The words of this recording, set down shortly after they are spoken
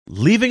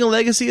Leaving a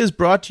Legacy is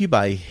brought to you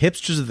by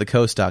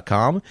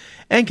hipstersofthecoast.com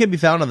and can be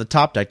found on the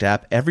Top Deck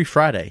app every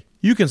Friday.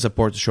 You can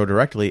support the show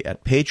directly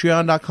at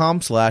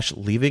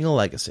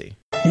patreon.com/leavingalegacy.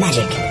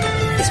 Magic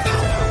is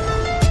power.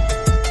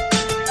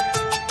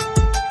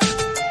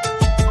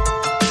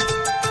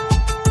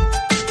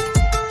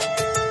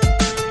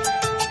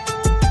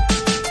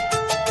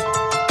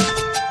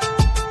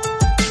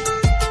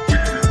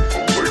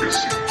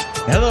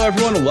 Hello,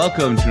 everyone, and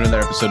welcome to another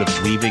episode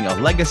of Leaving a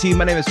Legacy.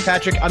 My name is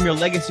Patrick. I'm your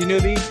Legacy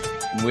newbie.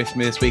 And with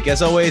me this week,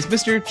 as always,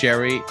 Mr.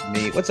 Jerry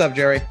Me. What's up,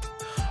 Jerry?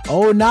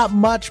 Oh, not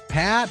much,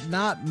 Pat.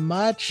 Not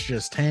much.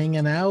 Just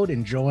hanging out,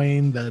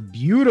 enjoying the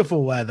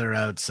beautiful weather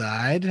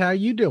outside. How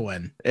you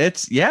doing?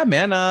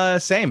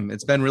 Same.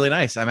 It's been really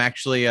nice. I'm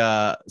actually,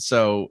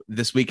 so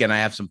this weekend I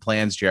have some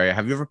plans, Jerry.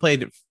 Have you ever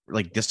played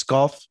like disc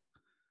golf?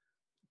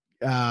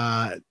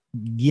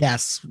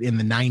 Yes, in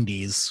the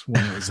 90s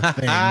when it was a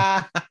thing.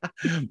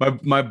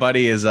 my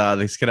buddy is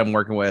this kid I'm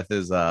working with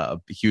is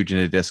huge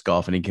into disc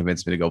golf, and he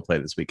convinced me to go play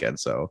this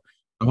weekend. So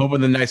I'm hoping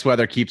the nice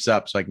weather keeps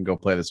up so I can go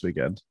play this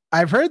weekend.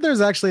 I've heard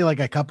there's actually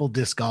like a couple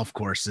disc golf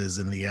courses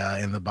in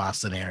the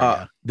Boston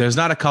area. There's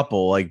not a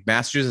couple. Like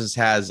Massachusetts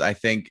has, I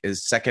think,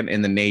 is second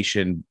in the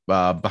nation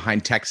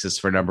behind Texas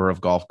for number of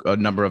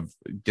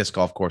disc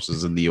golf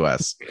courses in the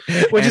U.S.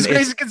 Which is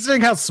crazy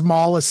considering how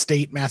small a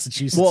state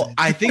Massachusetts is. Well,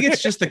 I think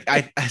it's just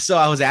so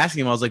I was asking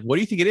him, I was like, what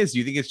do you think it is? Do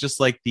you think it's just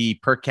like the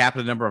per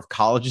capita number of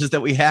colleges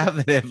that we have?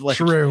 That have like,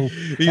 true.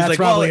 That's like,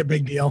 probably a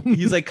big deal.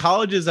 He's like,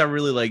 colleges are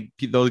really like,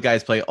 those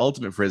guys play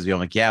ultimate frisbee. I'm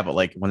like, yeah, but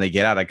like when they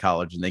get out of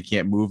college and they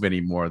can't move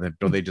anymore, then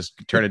don't they just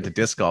turn into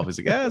disc golf? He's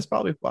like, yeah, it's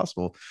probably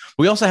possible.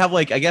 We also have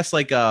like, I guess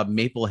like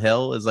Maple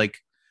Hill is like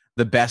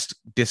the best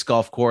disc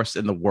golf course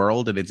in the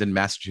world, and it's in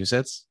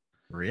Massachusetts.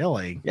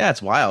 Really? Yeah,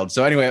 it's wild.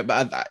 So anyway,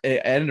 I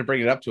ended up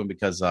bringing it up to him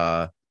because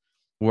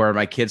where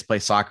my kids play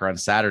soccer on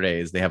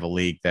Saturdays, they have a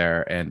league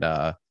there, and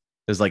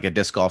there's like a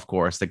disc golf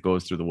course that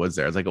goes through the woods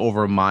there. It's like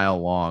over a mile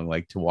long,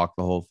 like to walk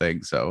the whole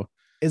thing. So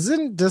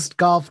isn't disc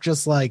golf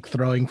just like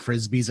throwing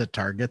frisbees at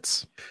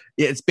targets?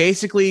 It's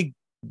basically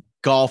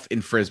golf in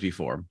frisbee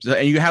form. So,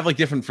 and you have like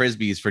different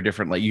frisbees for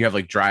different, like you have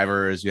like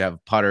drivers, you have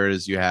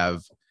putters, you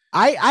have.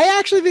 I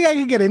actually think I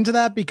could get into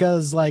that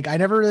because like I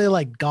never really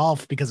liked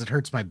golf because it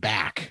hurts my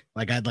back.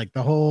 Like I'd like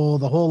the whole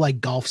like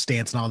golf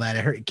stance and all that.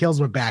 It kills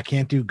my back.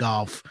 Can't do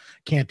golf.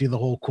 Can't do the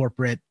whole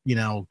corporate,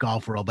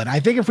 golf world. But I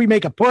think if we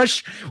make a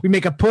push,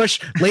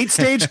 late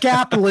stage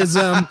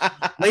capitalism,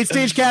 we're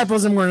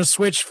going to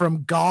switch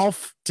from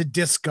golf to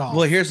disc golf.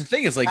 Well, here's the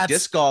thing is like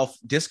disc golf,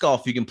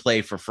 you can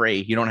play for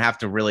free. You don't have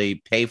to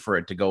really pay for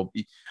it to go.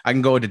 I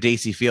can go to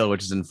Daisy Field,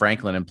 which is in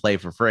Franklin, and play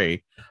for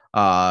free.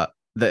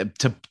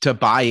 To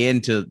buy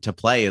in to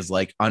play is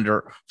like well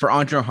under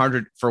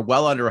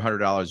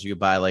 $100 you could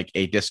buy like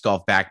a disc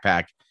golf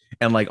backpack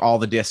and like all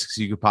the discs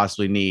you could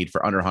possibly need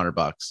for under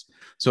 $100.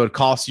 So it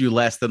costs you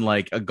less than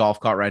like a golf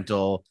cart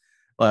rental,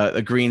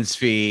 a greens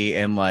fee,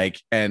 and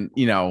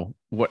your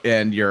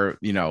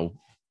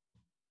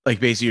like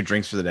basically your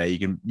drinks for the day. You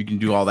can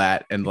do all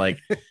that and like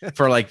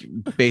for like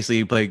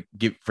basically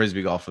give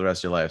frisbee golf for the rest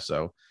of your life.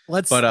 So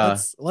let's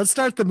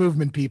start the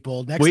movement,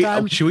 people.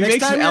 Should we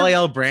make some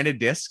LAL branded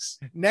discs?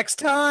 Next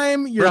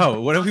time,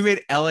 what if we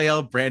made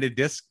LAL branded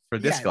discs for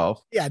disc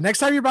golf? Yeah, next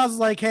time your boss is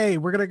like, "Hey,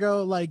 we're gonna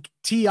go like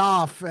tee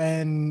off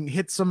and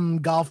hit some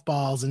golf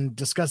balls and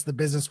discuss the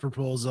business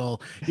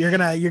proposal."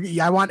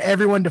 I want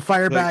everyone to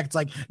fire back. It's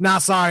like, nah,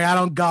 sorry, I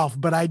don't golf,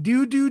 but I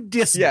do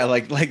disc. Yeah,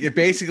 like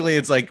basically,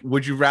 it's like,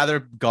 would you rather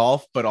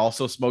golf but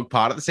also smoke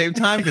pot at the same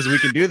time? Because we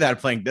can do that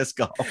playing disc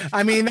golf.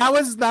 I mean, that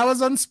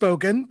was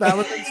unspoken. That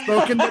was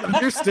unspoken but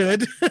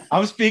understood.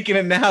 I'm speaking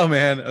it now,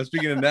 man.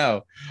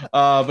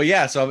 But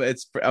yeah, so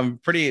I'm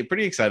pretty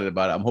excited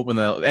about it. I'm hoping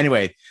that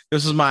anyway.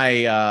 This is my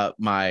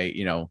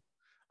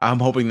I'm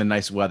hoping the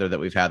nice weather that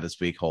we've had this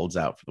week holds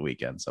out for the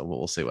weekend. So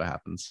we'll see what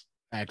happens.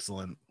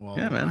 Excellent. Well,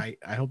 yeah, man.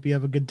 I hope you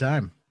have a good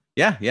time.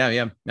 Yeah.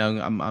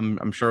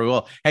 I'm sure we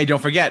will. Hey,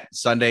 don't forget,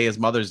 Sunday is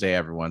Mother's Day,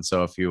 everyone.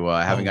 So if you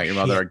haven't got your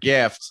mother a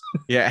gift,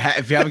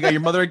 if you haven't got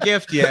your mother a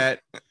gift yet,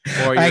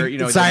 or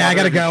you're, sorry, I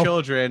gotta go.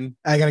 Children,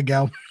 I gotta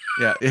go.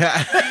 Yeah.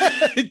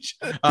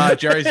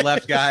 Jerry's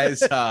left,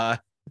 guys.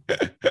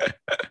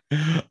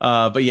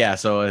 But yeah,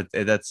 so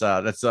that's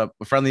a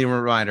friendly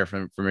reminder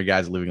from your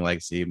guys Leaving a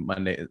Legacy.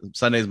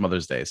 Sunday's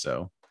Mother's Day,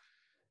 so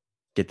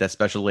get that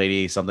special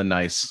lady something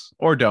nice,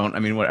 or don't. I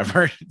mean,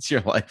 whatever. It's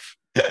your life.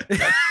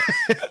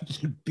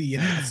 Be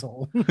an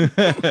asshole.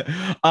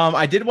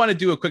 I did want to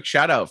do a quick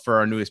shout out for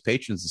our newest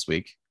patrons this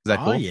week. Is that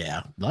cool? Oh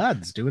yeah,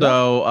 let's do it.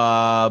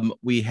 So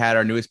we had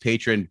our newest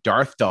patron,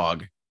 Darth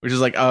Dog, which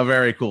is like a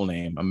very cool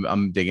name.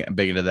 I'm big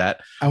into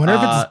that. I wonder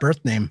if it's his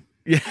birth name.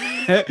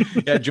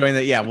 Yeah, join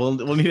that. Yeah,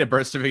 we'll need a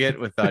birth certificate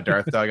with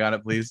Darth Dog on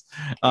it, please.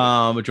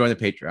 Join the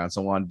Patreon.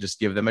 So I want to just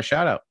give them a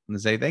shout out and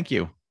say thank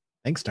you.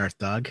 Thanks, Darth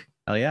Dog.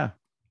 Hell yeah.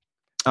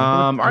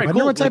 All right,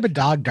 cool. What type of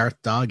dog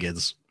Darth Dog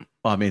is?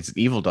 Well, I mean, it's an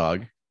evil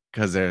dog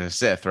because they're a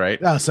Sith, right?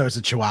 Oh, so it's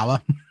a Chihuahua.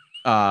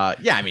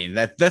 Yeah, I mean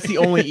that's the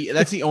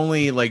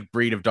only like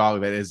breed of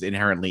dog that is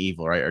inherently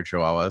evil, right? Or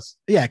Chihuahuas.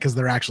 Yeah, because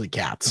they're actually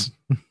cats.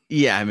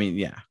 Yeah, I mean,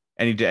 yeah.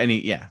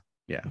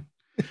 Yeah.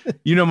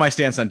 You know my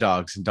stance on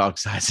dogs and dog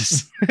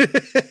sizes.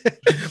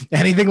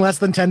 Anything less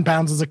than 10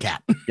 pounds is a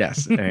cat.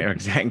 Yes,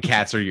 and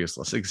cats are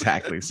useless.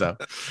 Exactly. So,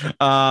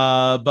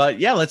 but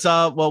yeah,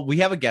 well, we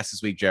have a guest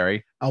this week,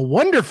 Jerry. A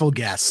wonderful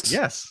guest.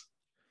 Yes.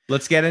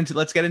 Let's get into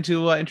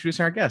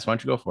introducing our guest. Why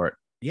don't you go for it?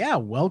 Yeah,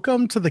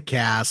 welcome to the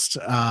cast.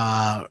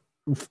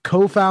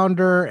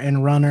 Co-founder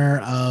and runner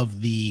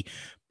of the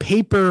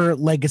Paper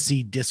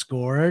Legacy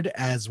Discord,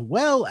 as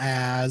well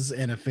as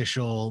an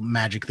official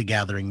Magic the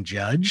Gathering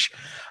judge.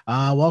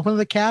 Welcome to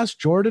the cast,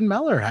 Jordan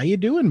Mellor. How you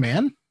doing,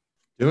 man?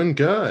 Doing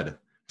good.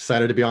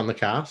 Excited to be on the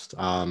cast.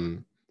 I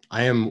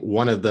am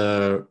one of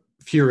the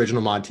few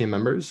original mod team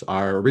members.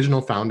 Our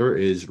original founder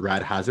is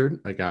Rad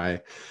Hazard, a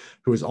guy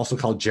who is also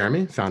called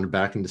Jeremy, founded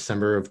back in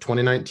December of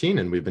 2019,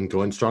 and we've been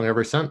going strong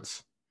ever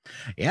since.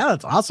 Yeah,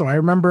 that's awesome. I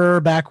remember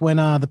back when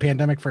the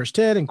pandemic first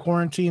hit and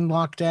quarantine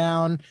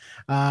lockdown,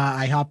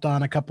 I hopped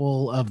on a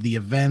couple of the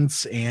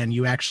events, and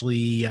you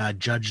actually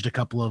judged a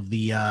couple of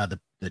the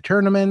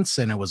tournaments,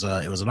 and it was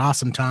an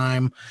awesome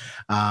time.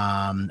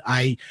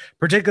 I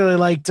particularly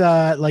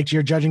liked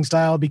your judging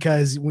style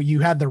because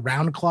you had the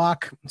round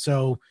clock.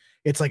 So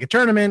it's like a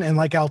tournament, and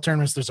like all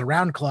tournaments, there's a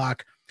round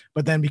clock.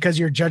 But then because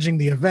you're judging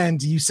the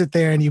event, you sit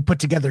there and you put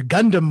together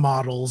Gundam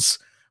models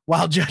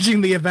while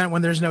judging the event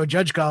when there's no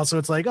judge call. So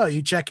it's like, oh,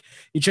 you check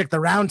the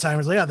round time.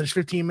 It's like, oh, there's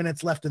 15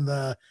 minutes left in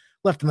the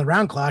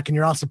round clock, and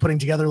you're also putting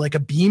together like a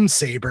beam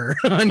saber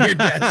on your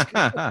desk.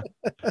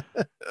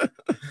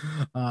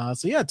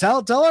 So yeah,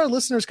 tell our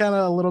listeners kind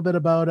of a little bit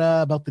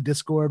about the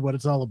Discord, what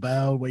it's all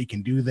about, what you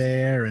can do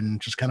there, and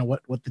just kind of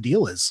what the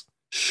deal is.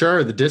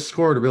 Sure. The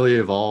Discord really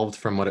evolved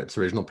from what its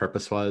original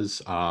purpose was.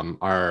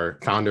 Our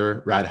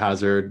founder, Rad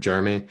Hazard,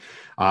 Jeremy,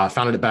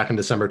 founded it back in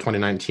December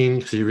 2019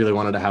 because he really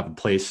wanted to have a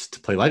place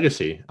to play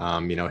Legacy.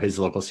 His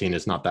local scene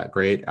is not that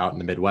great out in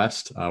the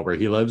Midwest where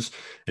he lives,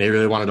 and he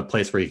really wanted a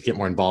place where he could get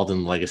more involved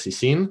in the Legacy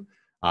scene.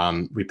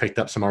 We picked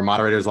up some more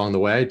moderators along the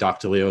way.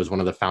 Dr. Leo is one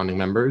of the founding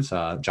members.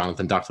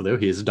 Jonathan Dr. Leo,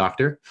 he is a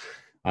doctor.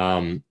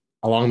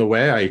 Along the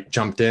way, I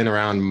jumped in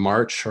around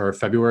March or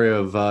February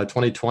of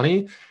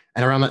 2020.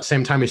 And around that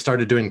same time, we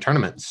started doing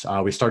tournaments.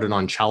 We started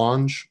on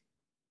Challenge,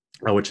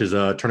 which is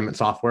a tournament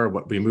software.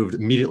 We moved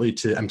immediately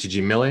to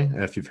MTG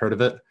Mellor, if you've heard of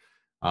it.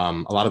 A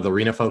lot of the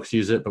arena folks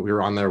use it, but we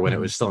were on there when it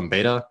was still in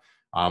beta.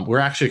 We're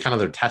actually kind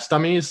of their test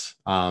dummies.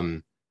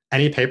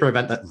 Any paper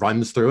event that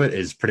runs through it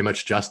is pretty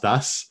much just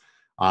us.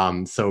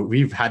 So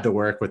we've had to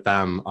work with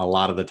them a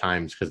lot of the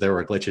times because there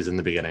were glitches in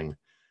the beginning.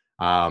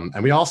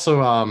 And we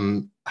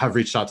also have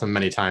reached out to them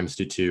many times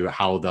due to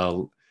how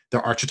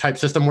their archetype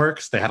system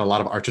works. They had a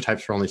lot of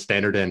archetypes for only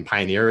Standard and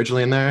Pioneer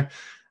originally in there.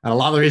 And a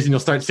lot of the reason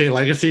you'll start seeing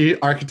Legacy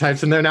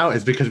archetypes in there now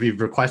is because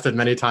we've requested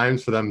many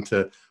times for them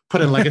to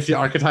put in Legacy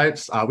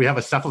archetypes. We have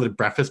a Cephalid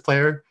breakfast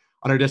player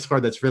on our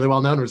Discord that's really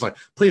well known. It was like,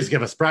 please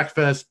give us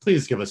breakfast.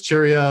 Please give us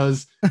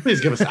Cheerios.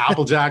 Please give us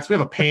Apple Jacks. We have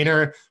a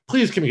painter.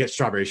 Please can we get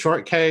strawberry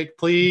shortcake,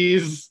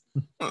 please?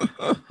 So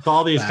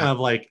all these kind of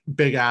like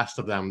big asks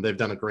of them. They've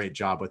done a great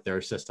job with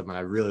their system, and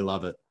I really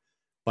love it.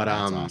 But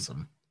that's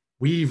awesome.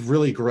 We've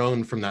really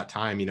grown from that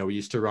time. We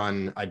used to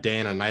run a day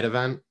and a night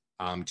event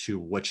to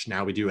which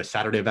now we do a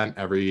Saturday event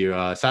every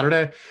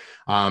Saturday.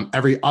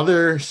 Every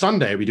other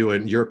Sunday, we do a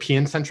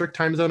European-centric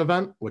time zone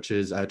event, which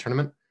is a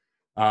tournament.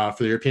 For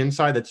the European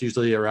side, that's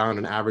usually around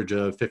an average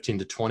of 15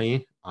 to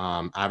 20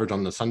 average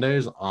on the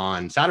Sundays.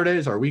 On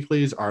Saturdays, our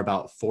weeklies are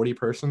about 40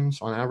 persons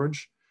on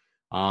average.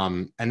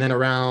 And then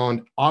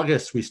around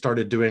August, we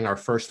started doing our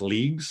first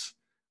leagues.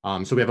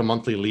 So we have a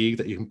monthly league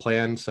that you can play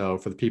in. So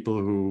for the people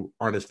who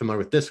aren't as familiar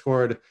with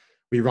Discord,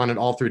 we run it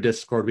all through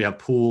Discord. We have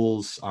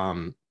pools.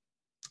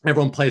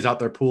 Everyone plays out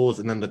their pools,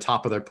 and then the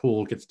top of their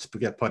pool gets to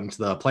get put into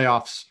the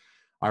playoffs.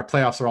 Our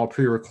playoffs are all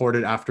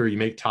pre-recorded after you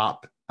make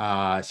top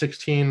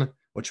 16,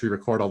 which we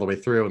record all the way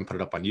through and put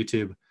it up on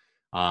YouTube.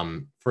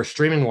 For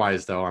streaming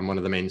wise, though, I'm one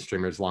of the main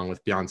streamers along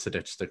with Beyond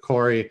Sadich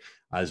Corey,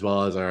 as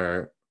well as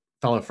our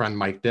fellow friend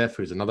Mike Diff,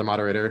 who's another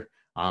moderator.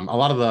 A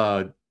lot of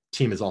the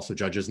team is also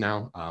judges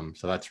now,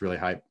 so that's really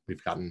hype.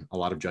 We've gotten a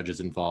lot of judges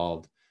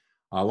involved,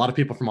 a lot of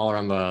people from all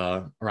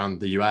around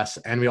the US,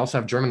 and we also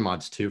have German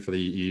mods too for the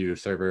EU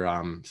server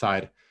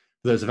side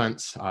for those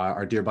events.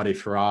 Our dear buddy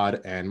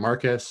Farad and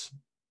Marcus,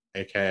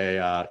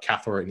 aka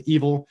Cathor and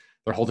Evil,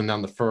 they're holding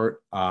down the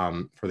fort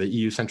for the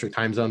EU centric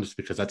time zone, just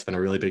because that's been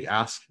a really big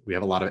ask. We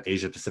have a lot of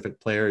Asia Pacific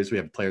players. We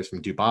have players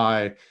from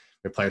Dubai.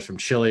 We have players from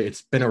Chile.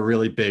 It's been a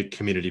really big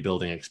community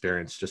building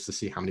experience just to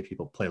see how many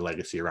people play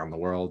Legacy around the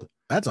world.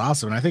 That's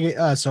awesome. And I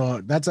think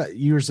so. That's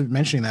you were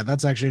mentioning that.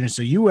 That's actually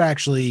so. You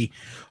actually,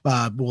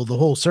 the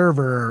whole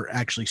server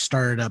actually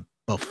started up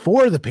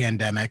before the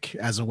pandemic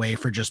as a way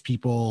for just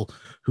people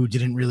who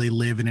didn't really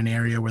live in an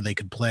area where they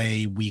could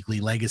play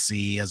weekly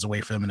Legacy, as a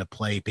way for them to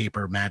play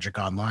Paper Magic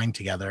online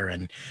together.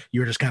 And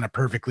you were just kind of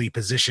perfectly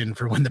positioned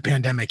for when the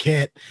pandemic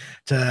hit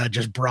to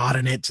just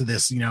broaden it to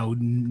this, now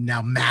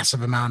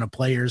massive amount of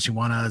players who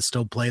want to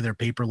still play their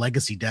Paper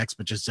Legacy decks,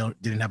 but just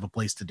didn't have a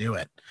place to do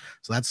it.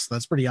 So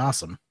that's pretty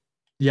awesome.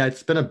 Yeah,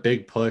 it's been a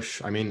big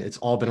push. I mean, it's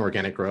all been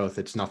organic growth.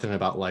 It's nothing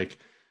about like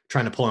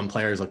trying to pull in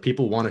players. Like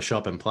people want to show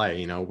up and play.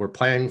 You know, we're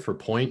playing for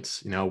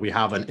points. You know, we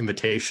have an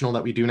invitational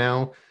that we do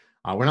now.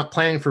 We're not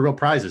playing for real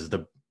prizes.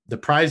 The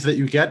prize that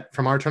you get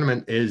from our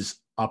tournament is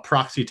a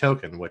proxy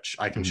token, which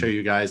I can show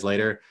you guys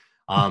later.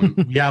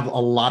 We have a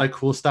lot of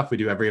cool stuff we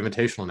do every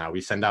invitational now. We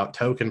send out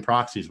token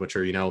proxies, which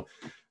are, you know,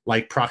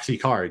 like proxy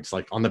cards.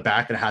 Like on the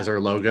back, it has our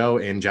logo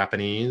in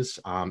Japanese.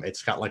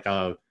 It's got like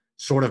a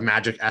sort of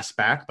Magic S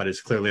back, but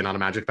it's clearly not a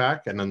Magic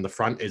back. And then the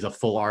front is a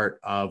full art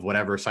of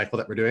whatever cycle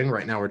that we're doing.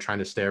 Right now, we're trying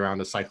to stay around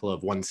a cycle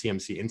of 1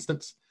 CMC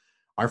instance.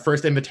 Our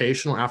first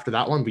invitational after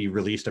that one, we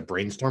released a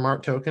brainstorm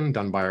art token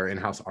done by our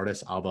in-house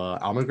artist, Alba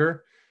Almager,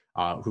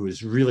 who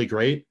is really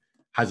great,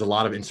 has a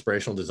lot of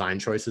inspirational design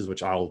choices,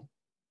 which I'll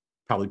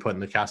probably put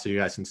in the cast so you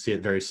guys can see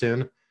it very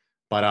soon.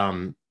 But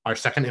our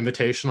second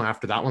invitational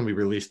after that one, we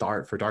released the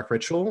art for Dark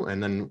Ritual.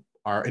 And then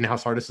our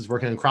in-house artist is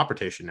working on crop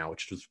rotation now,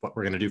 which is what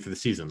we're going to do for the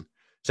season.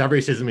 So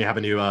every season we have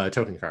a new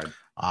token card.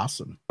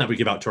 Awesome. That we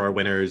give out to our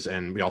winners.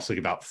 And we also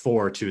give out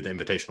 4 to the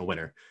invitational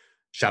winner.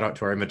 Shout out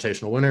to our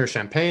invitational winner,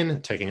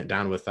 Champagne, taking it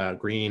down with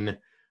green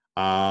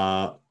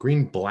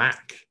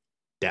black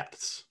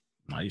depths.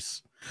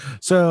 Nice.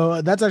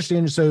 So that's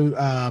actually so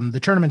the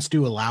tournaments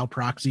do allow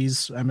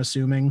proxies, I'm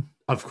assuming.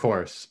 Of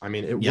course. I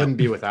mean, it wouldn't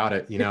be without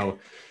it. You know,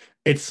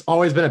 it's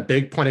always been a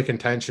big point of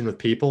contention with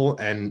people.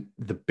 And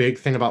the big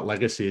thing about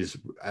Legacy is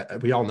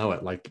we all know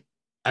it. Like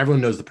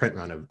everyone knows the print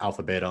run of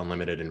Alpha, Beta,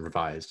 Unlimited, and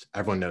Revised.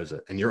 Everyone knows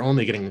it. And you're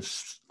only getting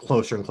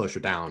closer and closer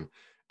down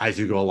as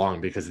you go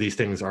along, because these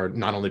things are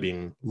not only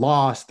being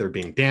lost, they're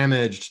being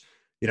damaged.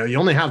 You know, you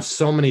only have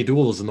so many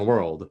duels in the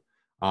world.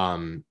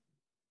 And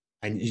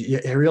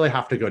you really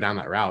have to go down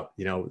that route.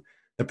 You know,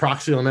 the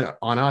proxy limit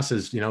on us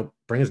is, you know,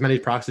 bring as many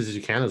proxies as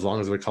you can, as long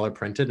as they're color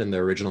printed and the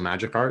original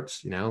Magic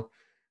arts. You know,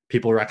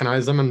 people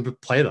recognize them and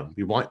play them.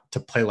 We want to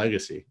play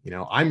Legacy. You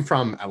know, I'm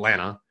from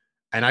Atlanta,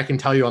 and I can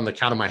tell you on the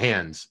count of my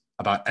hands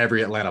about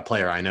every Atlanta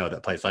player I know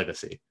that plays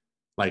Legacy.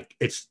 Like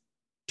it's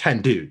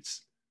 10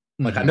 dudes.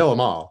 Like I know them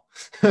all.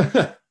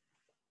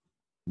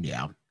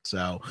 Yeah.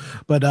 So,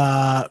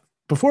 but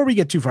before we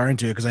get too far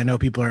into it, because I know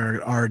people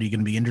are already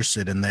going to be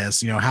interested in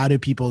this, you know, how do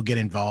people get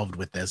involved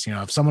with this? You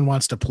know, if someone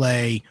wants to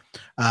play,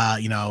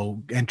 you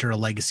know, enter a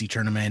Legacy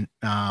tournament,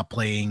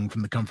 playing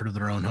from the comfort of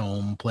their own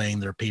home, playing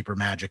their paper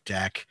Magic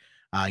deck,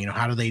 you know,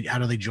 how do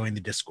they join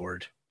the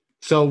Discord?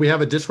 So we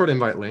have a Discord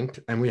invite link,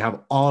 and we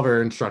have all of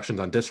our instructions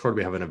on Discord.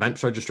 We have an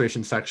events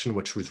registration section,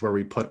 which was where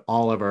we put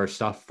all of our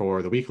stuff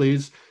for the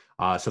weeklies.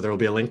 So there will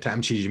be a link to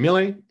MTG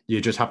Melee.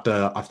 You just have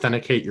to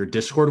authenticate your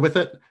Discord with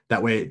it.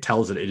 That way it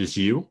tells that it is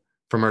you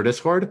from our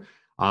Discord.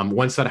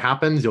 Once that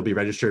happens, you'll be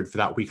registered for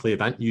that weekly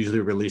event. Usually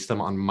release them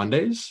on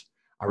Mondays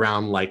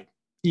around like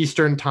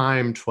Eastern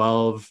time,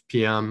 12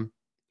 p.m.,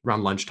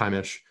 around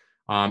lunchtime-ish.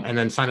 And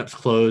then signups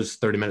close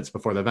 30 minutes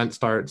before the event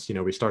starts. You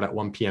know, we start at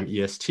 1 p.m.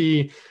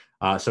 EST.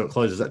 So it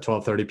closes at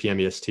 12:30 p.m.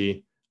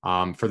 EST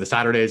for the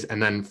Saturdays. And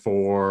then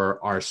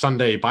for our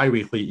Sunday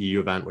bi-weekly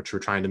EU event, which we're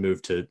trying to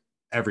move to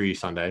every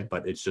Sunday,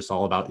 but it's just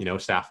all about, you know,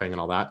 staffing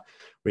and all that.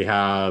 We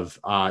have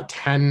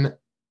 10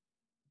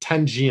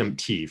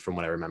 GMT from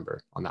what I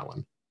remember on that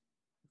one.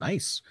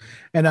 Nice.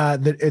 And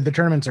the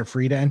tournaments are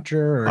free to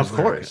enter? Or of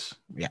course.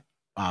 Yeah.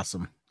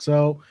 Awesome.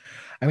 So,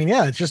 I mean,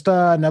 yeah, it's just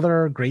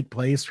another great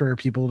place for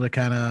people to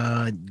kind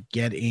of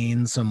get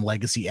in some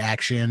Legacy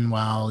action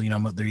while, you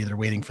know, they're either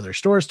waiting for their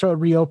stores to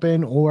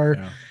reopen, or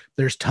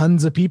there's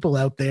tons of people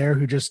out there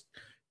who just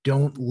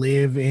don't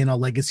live in a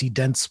Legacy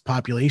dense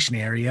population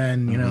area,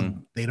 and you know,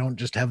 they don't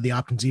just have the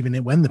options even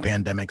when the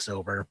pandemic's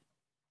over.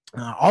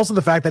 Also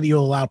the fact that you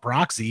allow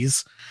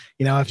proxies,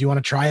 you know, if you want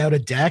to try out a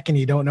deck and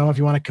you don't know if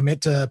you want to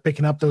commit to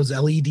picking up those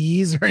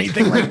LEDs or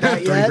anything like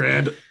that yet,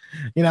 $3,000.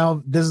 You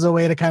know, this is a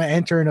way to kind of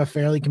enter in a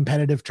fairly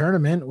competitive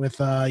tournament with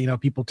you know,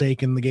 people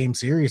taking the game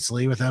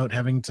seriously without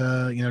having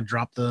to, you know,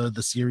 drop the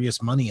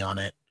serious money on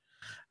it.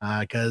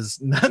 Because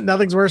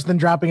nothing's worse than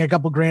dropping a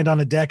couple grand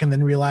on a deck and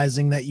then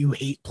realizing that you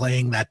hate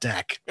playing that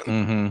deck.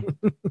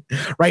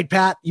 Right,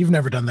 Pat? You've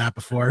never done that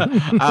before.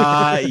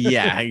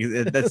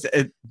 Yeah, that's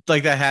it,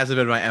 like that hasn't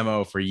been my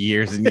MO for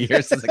years and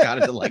years since I got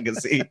into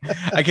Legacy.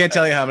 I can't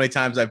tell you how many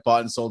times I've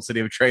bought and sold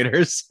City of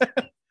Traders.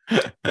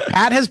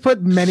 Pat has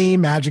put many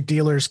Magic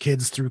dealers'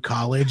 kids through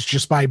college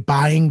just by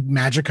buying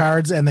Magic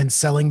cards and then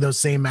selling those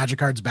same Magic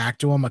cards back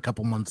to them a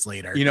couple months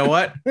later. You know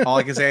what? All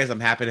I can say is I'm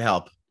happy to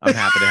help. I'm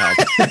happy to help.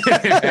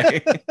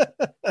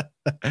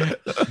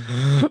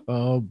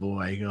 Oh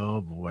boy.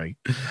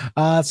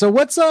 So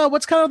what's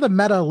kind of the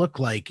meta look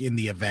like in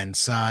the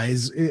events?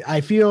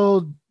 I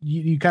feel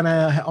you kind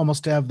of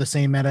almost have the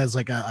same meta as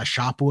like a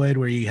shop would,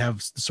 where you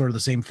have sort of the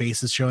same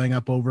faces showing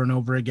up over and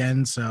over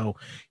again. So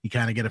you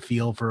kind of get a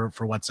feel for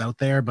what's out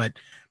there. But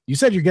you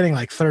said you're getting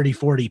like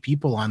 30-40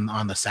 people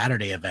on the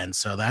Saturday event.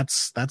 So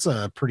that's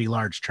a pretty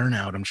large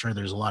turnout. I'm sure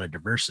there's a lot of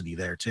diversity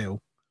there too.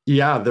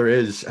 Yeah, there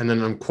is. And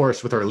then, of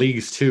course, with our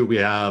leagues, too, we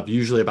have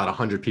usually about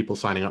 100 people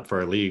signing up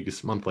for our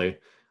leagues monthly.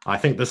 I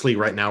think this league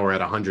right now we're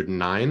at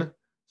 109.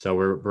 So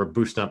we're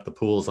boosting up the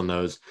pools on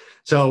those.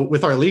 So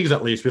with our leagues,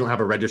 at least, we don't have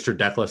a registered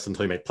deck list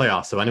until you make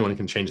playoffs. So anyone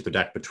can change their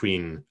deck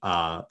between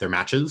their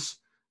matches.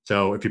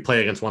 So if you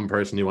play against one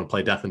person, you want to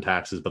play Death and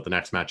Taxes, but the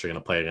next match you're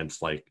going to play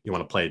against, like, you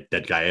want to play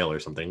Dead Gael or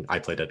something. I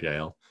play Dead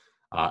Gael.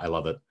 I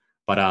love it.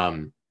 But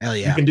Hell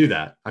you yeah. can do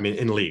that. I mean,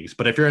 in leagues.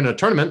 But if you're in a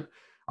tournament,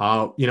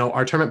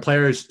 our tournament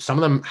players, some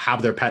of them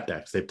have their pet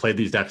decks. They've played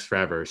these decks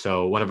forever.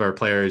 So one of our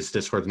players,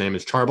 Discord's name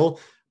is Charble,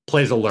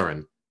 plays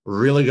Alurin.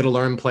 Really good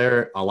Alurin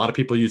player. A lot of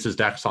people use his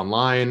decks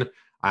online.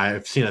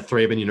 I've seen a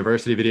Thraben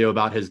University video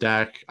about his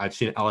deck. I've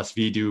seen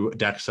LSV do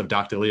decks of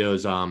Dr.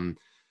 Leo's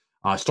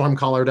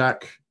Stormcaller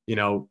deck.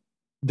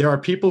 There are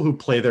people who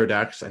play their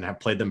decks and have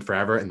played them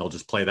forever, and they'll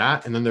just play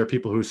that. And then there are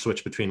people who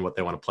switch between what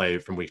they want to play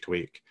from week to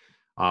week.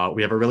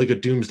 We have a really good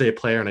Doomsday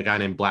player and a guy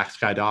named Black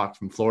Sky Doc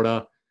from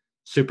Florida.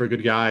 Super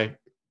good guy.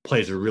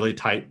 Plays a really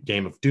tight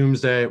game of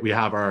Doomsday. We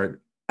have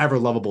our ever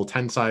lovable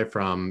Tensai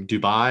from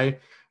Dubai.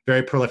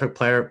 Very prolific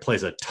player.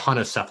 Plays a ton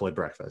of Cephalid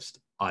Breakfast.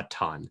 A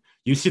ton.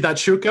 You see that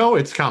shoot go?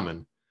 It's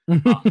coming.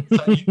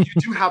 So you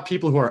do have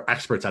people who are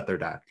experts at their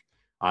deck.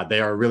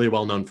 They are really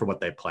well known for what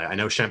they play. I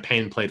know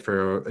Champagne played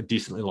for a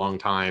decently long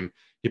time.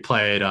 He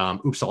played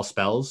Oops All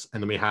Spells.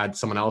 And then we had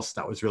someone else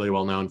that was really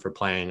well known for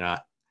playing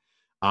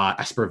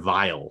Esper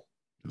Vile.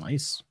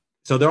 Nice.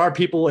 So there are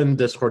people in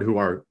Discord who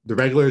are the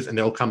regulars, and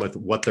they'll come with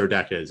what their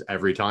deck is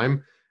every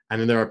time. And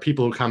then there are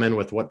people who come in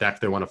with what deck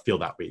they want to feel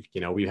that week.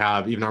 We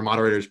have even our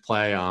moderators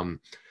play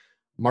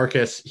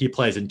Marcus. He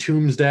plays in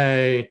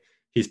Tombsday.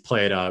 He's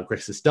played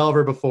Grixis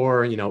Delver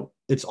before.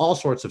 It's all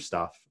sorts of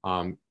stuff.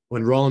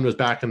 When Roland was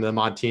back in the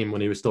mod team,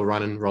 when he was still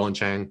running, Roland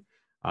Chang,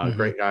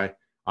 great guy,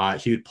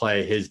 he would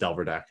play his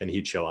Delver deck, and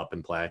he'd show up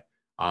and play.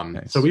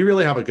 Nice. So we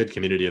really have a good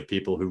community of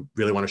people who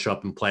really want to show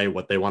up and play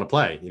what they want to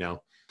play.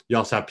 You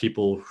also have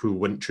people who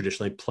wouldn't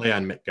traditionally play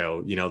on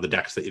Mitgo, the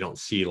decks that you don't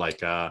see,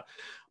 like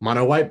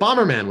Mono White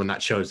Bomberman when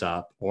that shows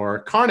up, or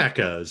Karn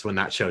Echoes when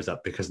that shows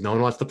up, because no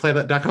one wants to play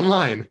that deck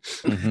online.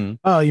 Mm-hmm.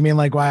 Oh, you mean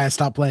like why I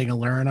stopped playing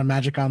Alurin on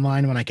Magic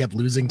Online when I kept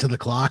losing to the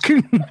clock?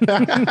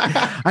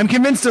 I'm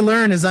convinced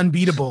Alurin is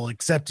unbeatable,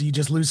 except you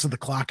just lose to the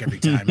clock every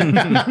time.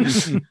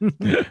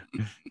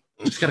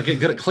 Just got to get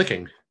good at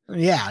clicking.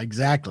 Yeah,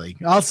 exactly.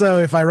 Also,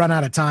 if I run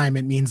out of time,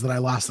 it means that I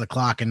lost the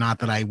clock and not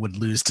that I would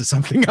lose to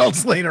something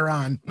else later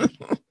on.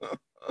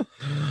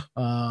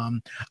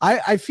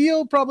 I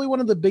feel probably one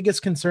of the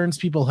biggest concerns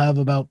people have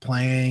about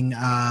playing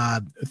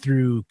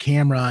through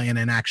camera in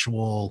an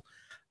actual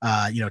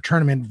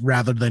tournament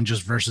rather than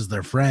just versus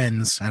their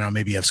friends. I don't know,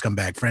 maybe you have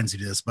scumbag friends who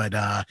do this, but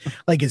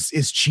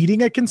is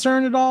cheating a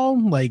concern at all?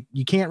 Like,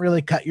 you can't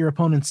really cut your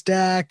opponent's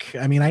deck.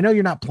 I mean, I know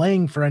you're not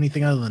playing for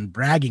anything other than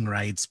bragging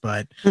rights,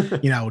 but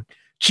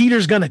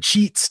cheater's gonna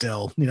cheat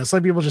still.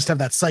 Some people just have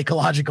that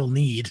psychological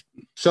need.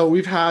 So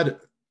we've had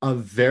a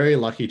very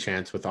lucky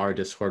chance with our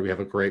Discord. We have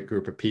a great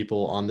group of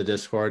people on the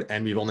Discord,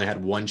 and we've only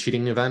had one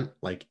cheating event,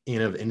 like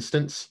in of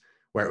instance,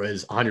 where it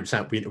was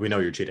 100%. We know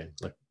you're cheating.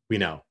 Like, we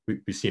know,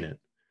 we've seen it.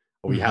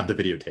 We have the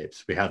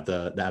videotapes. We have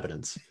the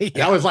evidence. Yeah.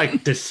 That was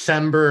like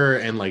December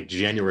and like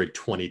January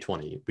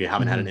 2020. We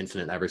haven't had an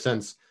incident ever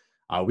since.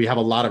 We have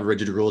a lot of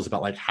rigid rules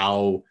about like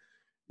how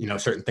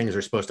certain things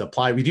are supposed to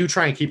apply. We do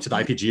try and keep to the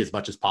IPG as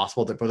much as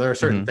possible, but there are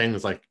certain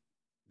things like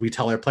we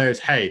tell our players,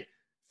 hey,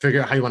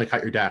 figure out how you want to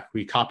cut your deck.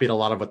 We copied a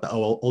lot of what the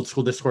old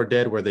school Discord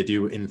did, where they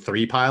do in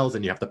 3 piles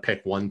and you have to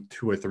pick 1,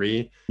 2, or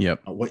 3.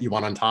 Yep. What you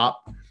want on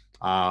top.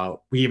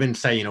 We even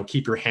say,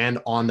 keep your hand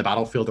on the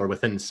battlefield or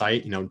within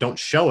sight. Don't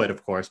show it,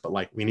 of course, but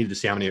like, we need to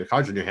see how many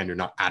cards in your hand. You're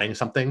not adding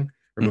something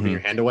or moving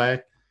your hand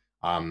away.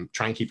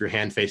 Try and keep your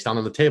hand face down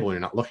on the table and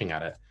you're not looking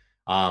at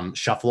it.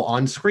 Shuffle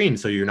on screen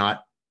so you're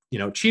not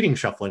cheating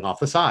shuffling off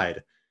the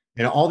side.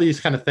 All these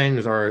kind of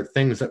things are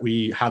things that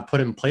we have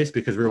put in place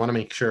because we want to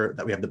make sure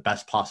that we have the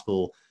best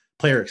possible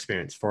player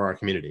experience for our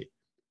community.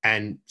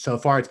 And so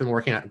far it's been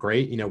working out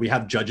great. We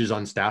have judges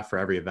on staff for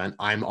every event.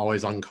 I'm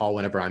always on call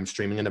whenever I'm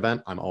streaming an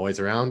event. I'm always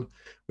around.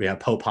 We have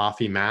Pope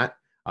Hoffy Matt,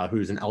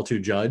 who's an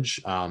L2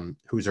 judge,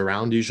 who's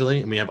around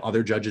usually. And we have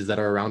other judges that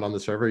are around on the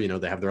server.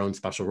 They have their own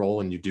special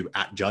role, and you do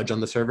at judge on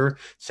the server.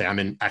 Say I'm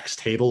in X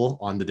table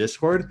on the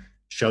Discord,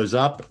 shows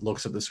up,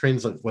 looks at the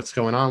screens, like, what's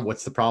going on?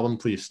 What's the problem?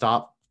 Please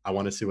stop. I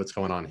want to see what's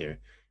going on here.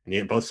 And you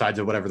get both sides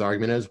of whatever the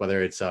argument is,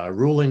 whether it's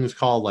rulings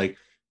called like,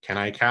 can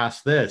I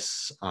cast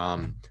this?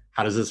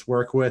 How does this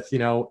work with,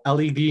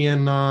 LED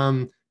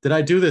and did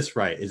I do this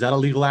right? Is that a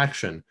legal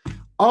action?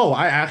 Oh,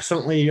 I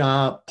accidentally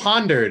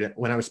pondered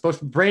when I was supposed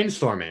to be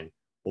brainstorming.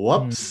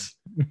 Whoops.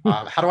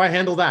 How do I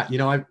handle that?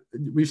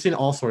 We've seen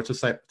all sorts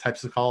of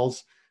types of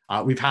calls.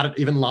 We've had it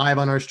even live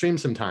on our stream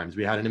sometimes.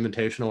 We had an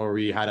invitational where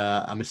we had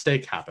a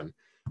mistake happen.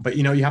 But,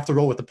 you have to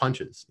roll with the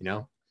punches,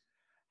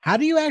 How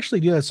do you actually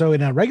do that? So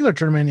in a regular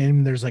tournament,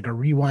 and there's like a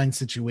rewind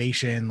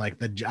situation,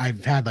 like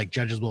I've had like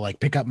judges will like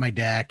pick up my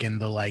deck and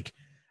they'll like,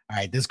 all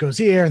right, this goes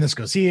here and this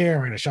goes here.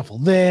 We're gonna shuffle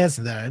this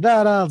and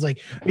da. It's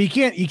like, you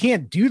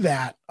can't do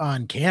that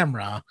on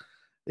camera.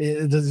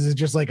 Is it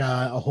just like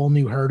a whole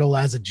new hurdle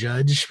as a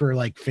judge for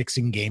like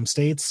fixing game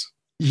states?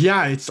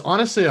 Yeah, it's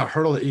honestly a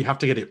hurdle that you have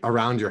to get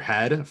around your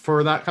head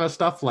for that kind of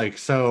stuff. Like,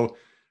 so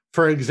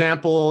For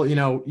example,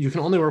 you can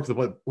only work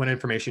with what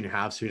information you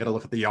have. So you got to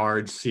look at the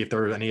yards, see if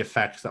there were any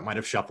effects that might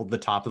have shuffled the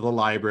top of the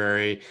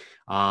library.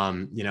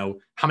 How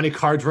many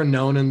cards were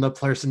known in the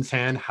person's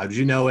hand? How did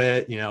you know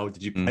it?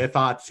 Did you play a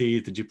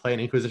Thoughtseize? Did you play an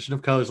Inquisition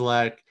of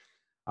Kozilek?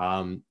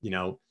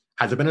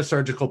 Has there been a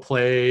surgical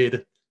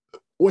played?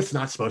 What's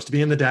not supposed to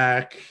be in the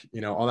deck?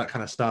 All that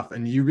kind of stuff.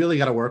 And you really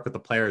got to work with the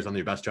players on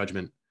your best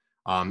judgment.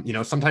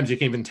 Sometimes you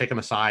can even take them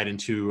aside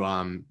into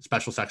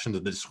special sections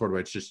of the Discord where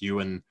it's just you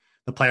and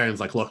the player, and it's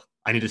like, look,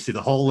 I need to see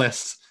the whole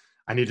list.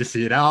 I need to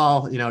see it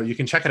all. You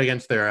can check it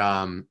against their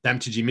the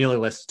MTG Mellor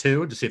list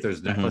too to see if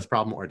there's a deck list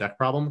problem or a deck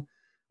problem.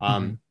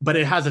 But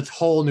it has its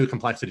whole new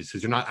complexities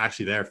because you're not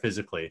actually there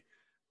physically.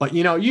 But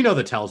you know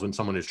the tells when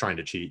someone is trying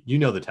to cheat. You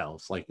know the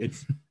tells. Like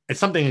it's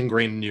something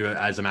ingrained in you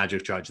as a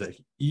Magic judge that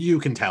you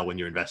can tell when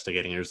you're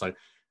investigating. You're just like,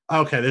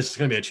 okay, this is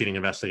going to be a cheating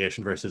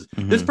investigation versus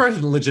this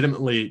person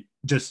legitimately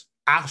just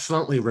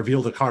accidentally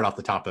revealed a card off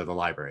the top of the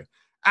library.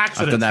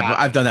 Accidents.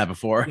 I've done that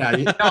before.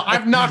 Yeah,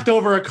 I've knocked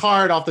over a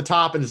card off the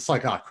top, and it's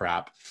like, oh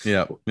crap.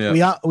 Yeah.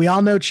 We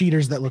all know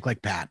cheaters that look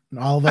like Pat.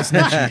 All of us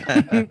know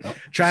cheaters.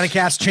 Trying to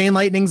cast chain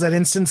lightnings at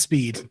instant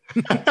speed.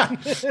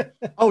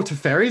 Oh,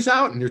 Teferi's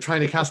out, and you're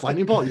trying to cast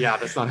lightning bolt? Yeah,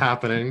 that's not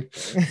happening.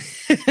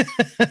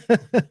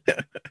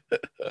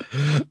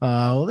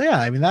 Well, yeah,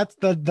 I mean that's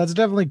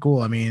definitely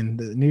cool. I mean,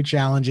 the new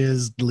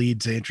challenges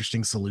lead to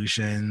interesting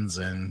solutions,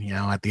 and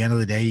at the end of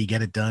the day, you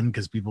get it done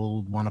because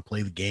people want to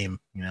play the game.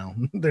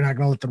 They're not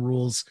going to let the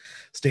rules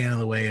stand in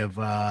the way of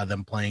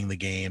them playing the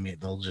game.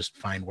 They'll just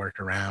find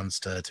workarounds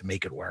to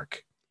make it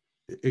work.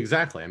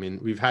 Exactly. I mean,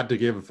 we've had to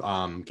give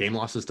game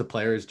losses to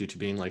players due to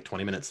being like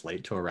 20 minutes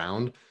late to a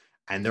round.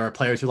 And there are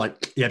players who are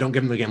like, yeah, don't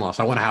give them the game loss.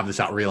 I want to have this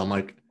out real. I'm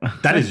like,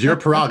 that is your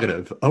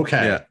prerogative.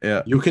 Okay.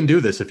 Yeah. You can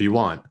do this if you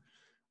want.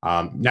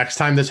 Next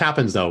time this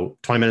happens, though,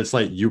 20 minutes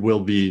late, you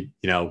will be,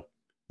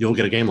 you'll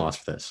get a game loss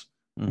for this.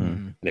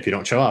 And if you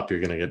don't show up,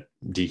 you're going to get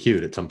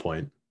DQ'd at some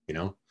point,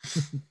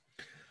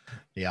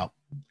 Yeah.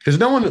 Because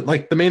no one,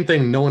 like the main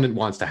thing, no one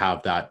wants to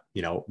have that,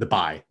 the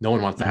buy. No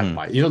one wants to have the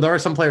buy. There are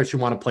some players who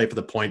want to play for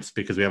the points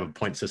because we have a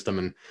point system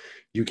and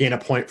you gain a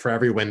point for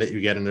every win that you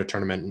get in a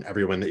tournament and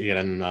every win that you get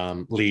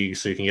in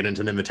leagues. So you can get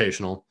into an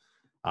invitational.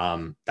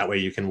 That way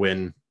you can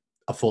win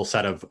a full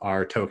set of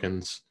our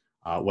tokens,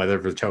 whether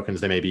the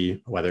tokens they may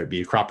be, whether it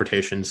be crop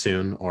rotation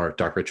soon or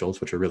dark rituals,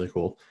 which are really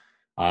cool.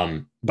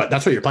 But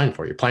that's what you're playing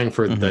for. You're playing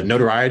for the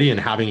notoriety and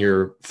having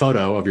your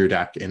photo of your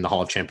deck in the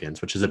Hall of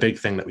Champions, which is a big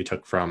thing that we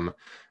took from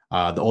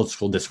the old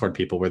school Discord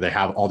people where they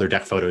have all their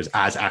deck photos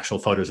as actual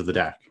photos of the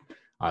deck.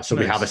 So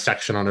we have a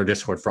section on our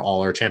Discord for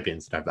all our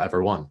champions that have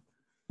ever won.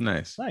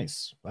 Nice.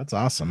 That's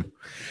awesome.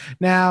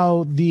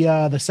 Now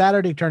the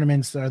Saturday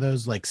tournaments, are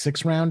those like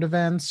 6-round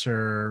events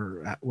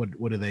or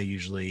what do they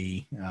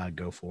usually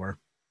go for?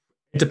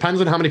 It depends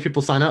on how many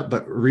people sign up,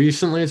 but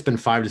recently it's been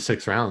 5 to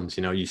 6 rounds.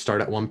 You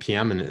start at 1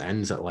 p.m. and it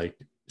ends at like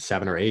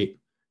 7 or 8.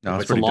 No,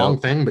 it's a long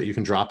thing, but you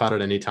can drop out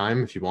at any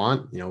time if you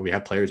want. We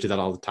have players do that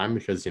all the time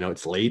because,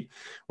 it's late,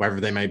 wherever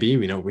they may be.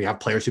 We have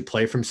players who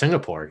play from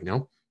Singapore,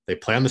 they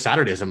play on the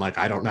Saturdays. I'm like,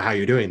 I don't know how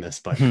you're doing this,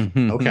 but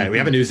okay. We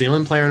have a New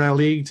Zealand player in our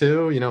league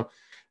too.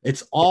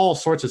 It's all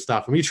sorts of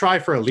stuff. And we try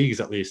for our leagues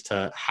at least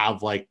to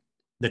have like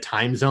the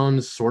time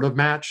zones sort of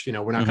match.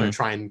 We're not going to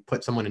try and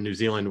put someone in New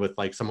Zealand with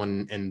like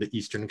someone in the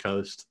Eastern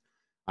Coast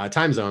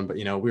time zone, but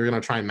we're going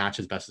to try and match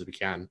as best as we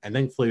can. And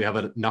thankfully we have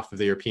enough of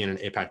the European and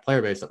APAC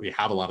player base that we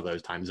have a lot of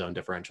those time zone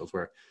differentials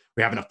where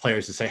we have enough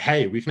players to say,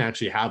 hey, we can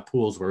actually have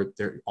pools where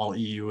they're all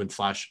EU and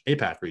 /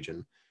 APAC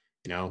region.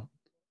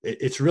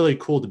 It's really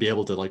cool to be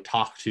able to like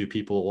talk to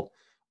people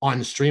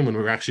on stream when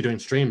we were actually doing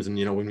streams. And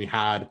when we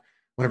had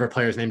one of our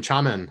players named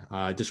Chaman,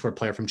 a Discord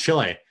player from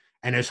Chile,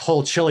 and his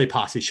whole Chile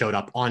posse showed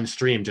up on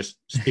stream just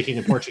speaking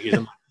in Portuguese.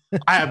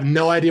 I have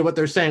no idea what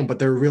they're saying, but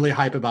they're really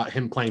hype about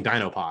him playing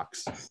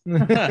Dinopox.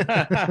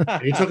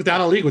 And he took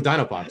down a league with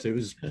Dinopox. It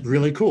was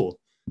really cool.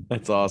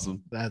 That's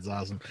awesome.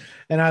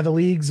 And are the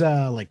leagues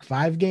like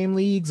 5-game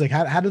leagues? Like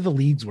how do the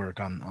leagues work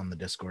on the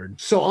Discord?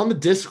 So on the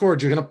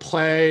Discord, you're going to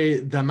play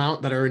the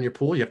amount that are in your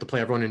pool. You have to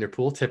play everyone in your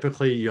pool.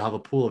 Typically, you have a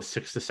pool of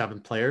 6 to 7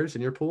 players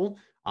in your pool.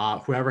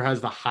 Whoever has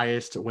the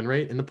highest win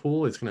rate in the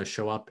pool is going to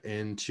show up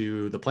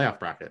into the playoff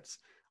brackets.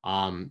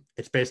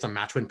 It's based on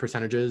match win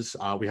percentages.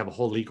 We have a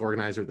whole league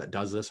organizer that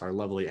does this, our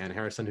lovely Ann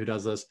Harrison, who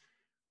does this.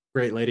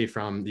 Great lady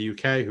from the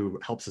UK who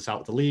helps us out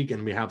with the league.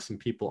 And we have some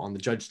people on the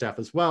judge staff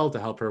as well to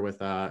help her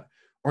with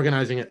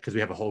organizing it because we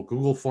have a whole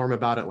Google form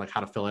about it, like how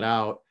to fill it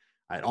out.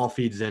 It all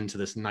feeds into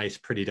this nice,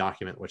 pretty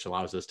document, which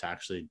allows us to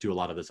actually do a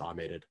lot of this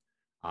automated.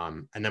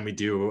 And then we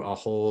do a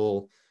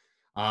whole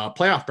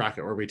playoff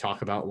bracket where we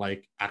talk about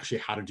like actually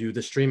how to do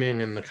the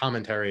streaming and the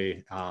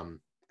commentary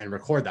and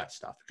record that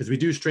stuff. Because we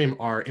do stream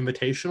our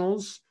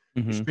invitationals.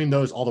 We stream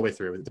those all the way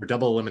through. They're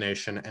double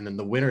elimination. And then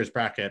the winner's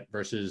bracket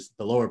versus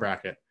the lower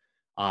bracket.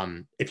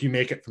 If you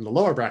make it from the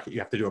lower bracket, you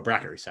have to do a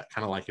bracket reset,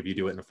 kind of like if you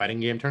do it in a fighting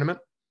game tournament.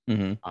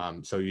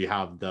 So you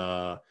have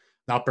the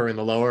upper and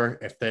the lower.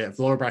 If the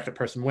lower bracket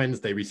person wins,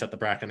 they reset the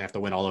bracket and they have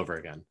to win all over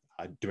again,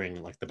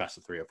 doing like the best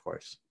of 3, of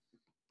course.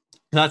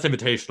 That's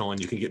invitational, and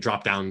you can get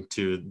dropped down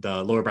to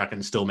the lower bracket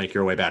and still make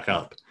your way back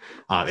up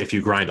if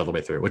you grind all the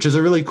way through, which is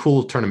a really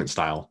cool tournament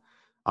style.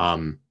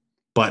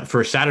 But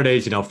for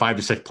Saturdays, 5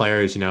 to 6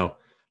 players, 5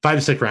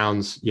 to 6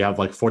 rounds, you have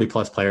like 40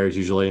 plus players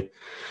usually.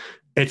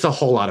 It's a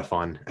whole lot of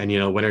fun. And,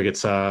 winner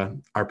gets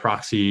our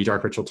proxy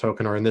Dark Ritual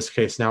token, or in this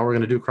case, now we're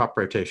going to do crop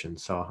rotation.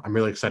 So I'm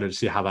really excited to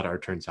see how that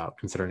art turns out,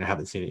 considering I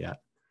haven't seen it yet.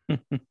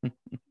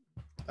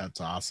 That's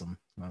awesome.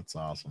 That's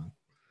awesome.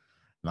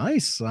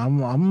 Nice.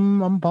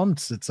 I'm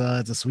pumped. It's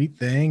a sweet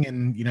thing,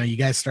 and you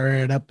guys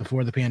started it up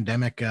before the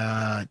pandemic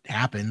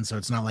happened, so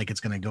it's not like it's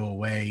going to go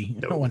away.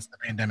 Nope. Once the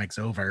pandemic's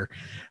over.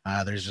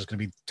 There's just going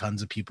to be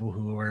tons of people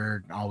who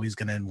are always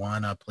going to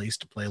want a place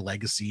to play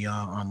Legacy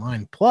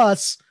online.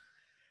 Plus,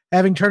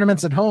 having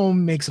tournaments at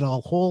home makes it a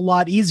whole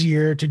lot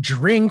easier to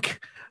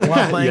drink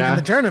while playing in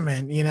the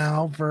tournament,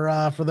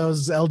 for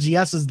those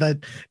LGSs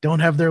that don't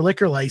have their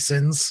liquor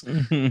license.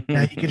 You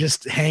can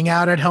just hang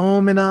out at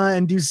home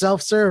and do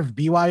self-serve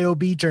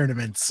BYOB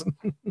tournaments.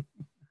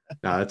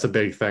 No, that's a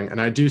big thing.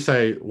 And I do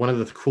say one of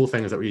the cool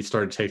things that we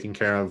started taking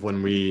care of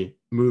when we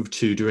moved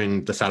to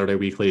doing the Saturday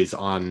weeklies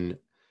on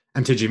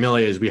MTG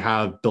Melee is we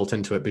have built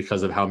into it,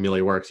 because of how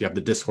Melee works. You have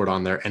the Discord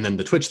on there and then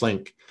the Twitch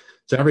link.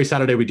 So every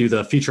Saturday we do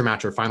the feature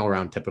match or final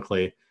round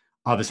typically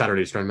of a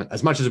Saturday's tournament.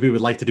 As much as we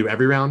would like to do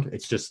every round,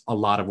 it's just a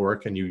lot of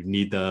work, and you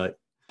need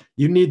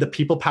the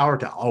people power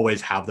to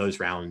always have those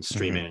rounds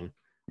streaming.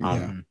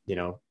 I'm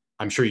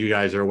sure you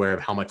guys are aware of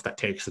how much that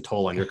takes a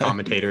toll on your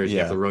commentators. You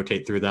have to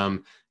rotate through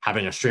them,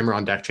 having a streamer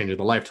on deck, changing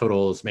the life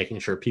totals, making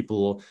sure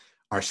people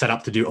are set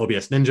up to do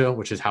OBS Ninja,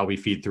 which is how we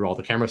feed through all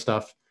the camera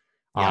stuff.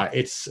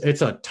 It's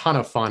a ton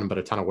of fun, but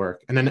a ton of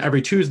work. And then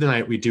every Tuesday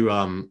night we do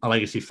a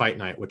Legacy Fight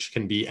Night, which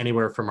can be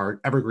anywhere from our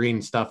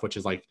evergreen stuff, which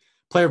is like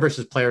player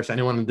versus player. So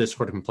anyone in the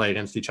Discord can play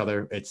against each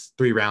other. It's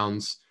 3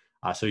 rounds.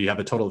 So you have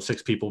a total of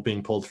 6 people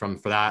being pulled for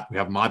that. We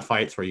have mod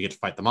fights where you get to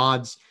fight the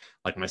mods,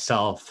 like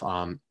myself,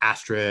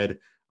 Astrid,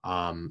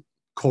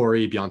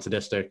 Corey, Beyond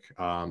Sadistic,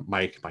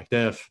 Mike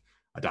Diff,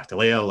 Dr.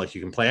 Leo. Like,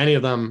 you can play any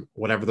of them,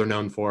 whatever they're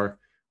known for.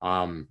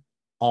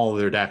 All of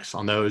their decks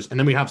on those. And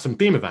then we have some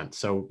theme events.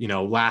 So,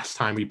 last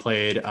time we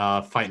played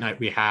Fight Night,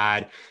 we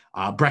had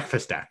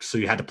breakfast decks. So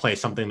you had to play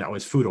something that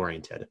was food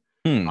oriented.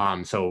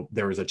 So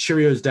there was a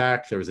Cheerios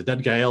deck, there was a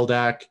Dead Gael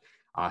deck,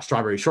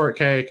 strawberry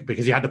shortcake,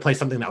 because you had to play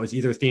something that was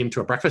either themed to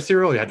a breakfast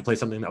cereal, or you had to play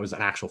something that was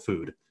an actual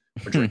food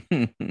or drink.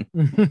 And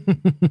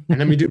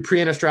then we do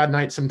pre-Innistrad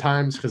nights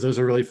sometimes, because those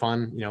are really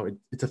fun.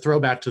 It's a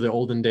throwback to the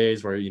olden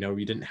days where,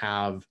 we didn't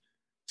have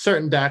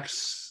certain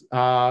decks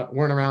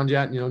weren't around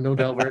yet, no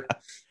Delver.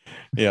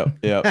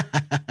 Yep.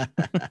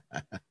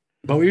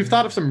 But we've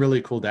thought of some really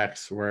cool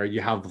decks where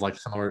you have like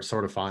similar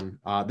sort of fun.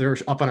 They're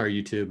up on our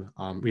YouTube.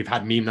 We've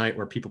had meme night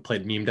where people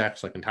played meme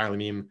decks, like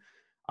entirely meme.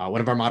 One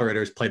of our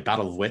moderators played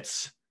Battle of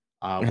Wits.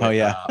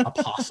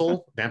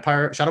 Apostle,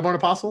 Vampire, Shadowborn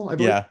Apostle, I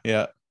believe.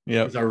 Yeah.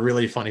 It was a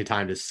really funny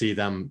time to see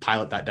them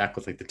pilot that deck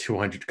with like the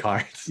 200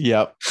 cards.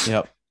 Yep.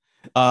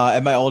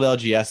 At my old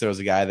LGS, there was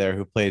a guy there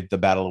who played the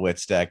Battle of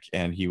Wits deck,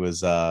 and he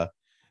was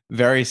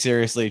very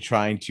seriously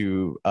trying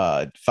to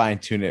fine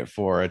tune it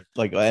for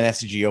like an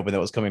SCG Open that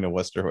was coming to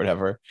Worcester or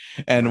whatever.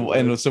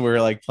 And so we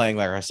were like playing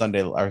like our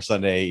Sunday,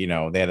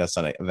 they had a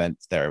Sunday event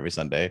there every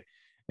Sunday.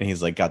 And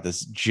he's like got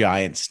this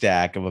giant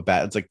stack of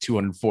it's like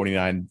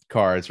 249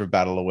 cards for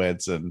Battle of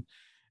Wits. And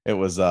it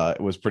was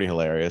pretty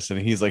hilarious. And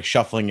he's like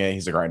shuffling it.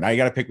 He's like, all right, now you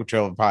got to pick which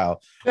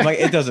pile. I'm like,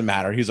 it doesn't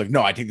matter. He's like,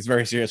 no, I take this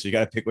very seriously. You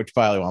got to pick which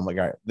pile you want. I'm like,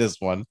 all right,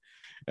 this one.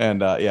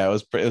 And it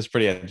was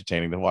pretty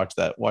entertaining to watch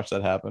that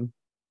happen.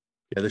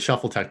 Yeah, the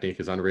shuffle technique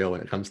is unreal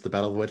when it comes to the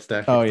Battle of Wits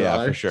deck. Oh,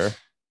 yeah, for sure.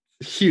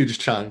 Huge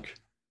chunk.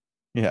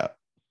 Yeah,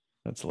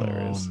 that's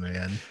hilarious. Oh,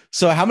 man.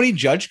 So how many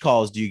judge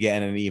calls do you get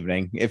in an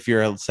evening if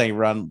you're, say,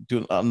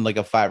 doing like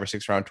a 5 or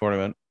 6 round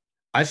tournament?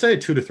 I say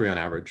 2 to 3 on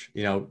average.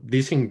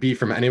 These can be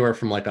from anywhere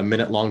from like a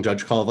minute-long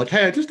judge call of like,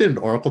 hey, I just did an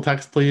Oracle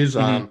text, please.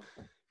 I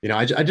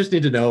just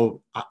need to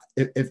know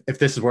if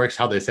this works,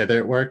 how they say that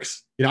it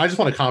works. I just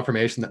want a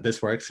confirmation that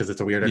this works, because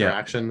it's a weird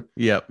interaction.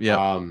 Yep.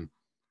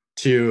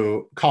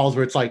 To calls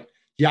where it's like,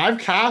 yeah, I've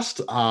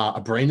cast a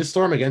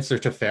Brainstorm against their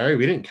Teferi.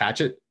 We didn't catch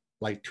it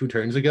like 2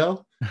 turns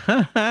ago.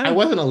 I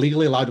wasn't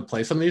illegally allowed to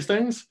play some of these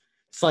things.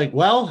 It's like,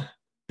 well,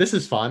 this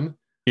is fun.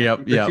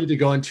 Yep. To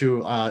go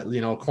into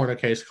a corner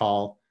case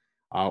call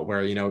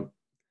where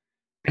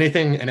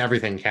anything and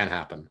everything can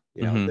happen.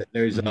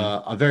 There's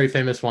a very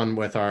famous one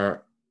with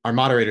our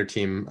moderator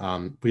team.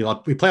 We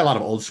play a lot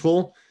of old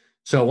school.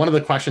 So one of the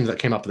questions that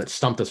came up that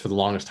stumped us for the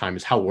longest time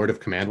is how Word of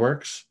Command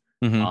works.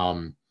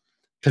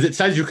 Because it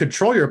says you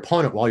control your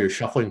opponent while you're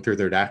shuffling through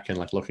their deck and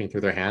like looking through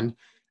their hand.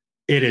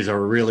 It is a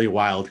really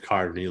wild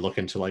card when you look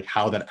into like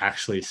how that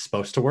actually is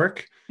supposed to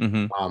work.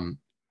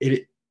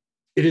 It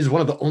is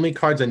one of the only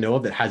cards I know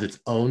of that has its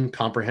own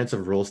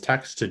comprehensive rules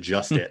text to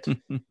just it.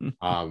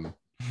 So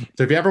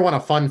if you ever want a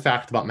fun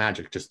fact about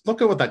Magic, just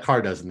look at what that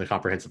card does in the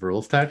comprehensive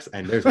rules text,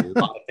 and there's a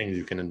lot of things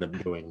you can end up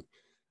doing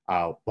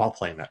while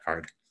playing that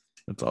card.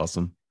 That's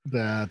awesome.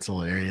 That's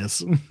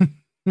hilarious.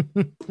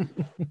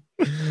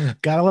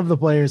 Gotta love the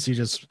players who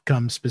just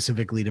come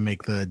specifically to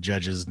make the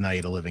judges'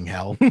 night a living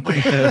hell.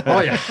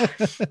 Oh yeah.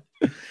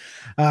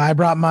 I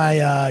brought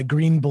my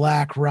green,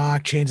 black,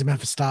 rock, Chains of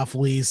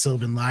Mephistopheles,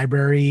 Sylvan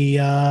Library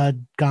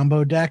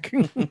combo deck.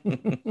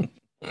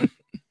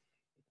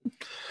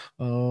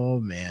 Oh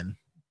man.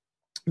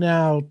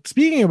 Now,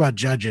 speaking about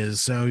judges,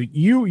 so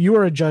you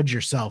are a judge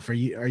yourself. Are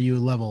you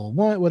level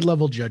one? What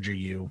level judge are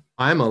you?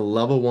 I'm a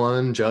level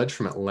 1 judge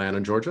from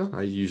Atlanta, Georgia.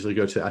 I usually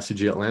go to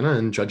SCG Atlanta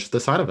and judge the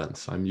side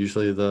events. I'm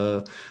usually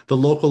the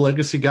local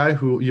legacy guy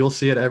who you'll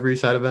see at every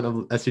side event of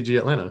SCG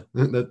Atlanta.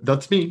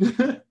 That's me.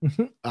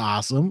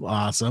 Awesome,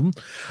 awesome.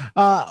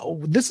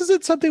 This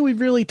isn't something we've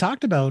really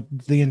talked about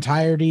the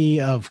entirety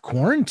of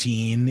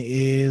quarantine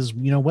is,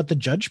 what the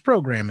judge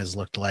program has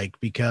looked like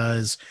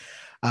because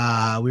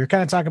we were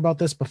kind of talking about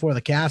this before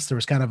the cast. There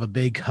was kind of a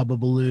big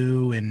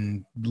hubbubaloo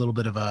and a little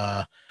bit of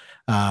a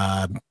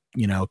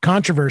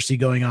controversy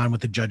going on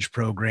with the judge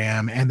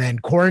program, and then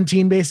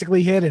quarantine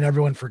basically hit and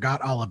everyone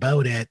forgot all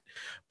about it.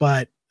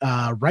 But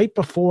right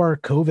before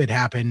COVID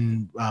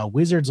happened,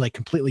 Wizards like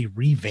completely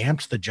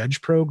revamped the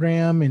judge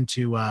program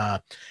into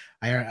I'm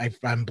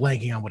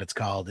blanking on what it's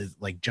called. Is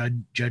like Judge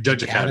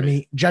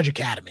Academy. Judge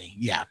Academy.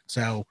 Yeah.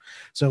 So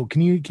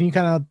can you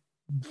kind of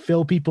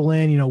fill people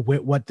in,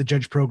 what the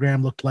judge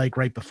program looked like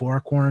right before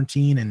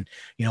quarantine and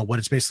what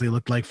it's basically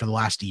looked like for the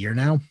last year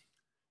now?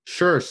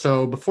 Sure.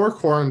 So before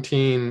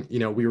quarantine,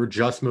 we were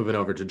just moving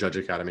over to Judge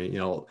Academy.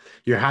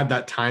 You had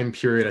that time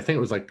period, I think it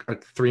was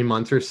like 3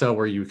 months or so,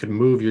 where you could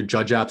move your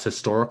Judge App's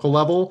historical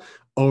level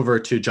over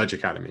to Judge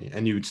Academy,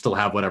 and you'd still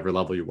have whatever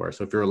level you were.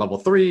 So if you're a level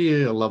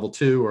 3, a level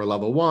 2, or a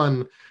level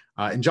 1,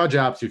 in Judge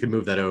Apps, you could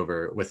move that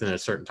over within a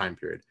certain time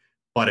period.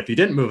 But if you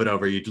didn't move it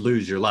over, you'd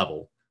lose your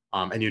level,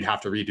 and you'd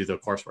have to redo the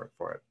coursework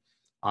for it.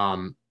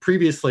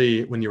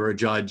 Previously, when you were a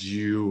judge,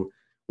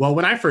 well,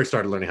 when I first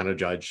started learning how to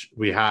judge,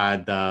 we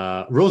had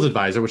the rules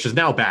advisor, which is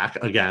now back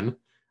again.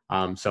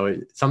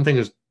 Some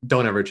things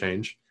don't ever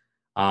change.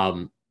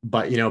 But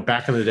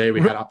back in the day,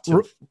 we had up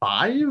to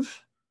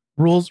 5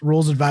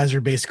 rules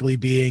advisor, basically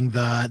being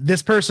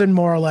this person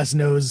more or less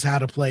knows how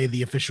to play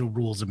the official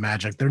rules of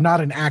Magic. They're not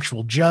an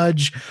actual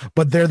judge,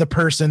 but they're the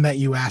person that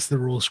you ask the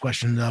rules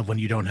questions of when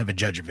you don't have a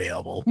judge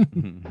available.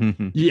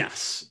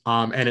 Yes.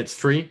 And it's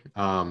free.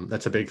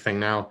 That's a big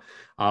thing now.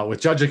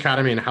 With Judge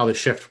Academy and how the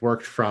shift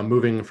worked from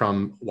moving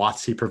from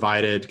WotC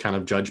provided kind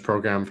of judge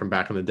program from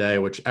back in the day,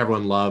 which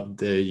everyone loved.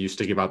 They used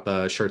to give out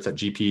the shirts at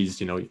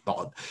GPs.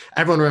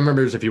 Everyone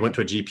remembers if you went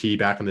to a GP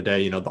back in the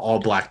day, the all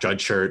black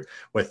judge shirt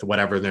with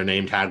whatever their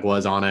name tag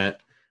was on it.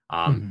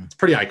 It's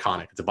pretty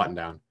iconic. It's a button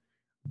down.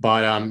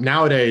 But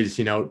nowadays,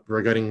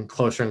 we're getting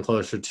closer and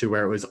closer to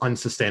where it was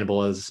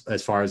unsustainable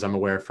as far as I'm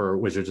aware for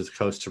Wizards of the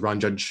Coast to run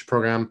judge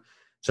program.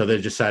 So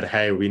they just said,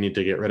 hey, we need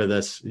to get rid of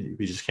this.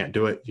 We just can't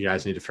do it. You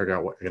guys need to figure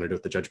out what you're going to do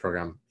with the judge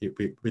program.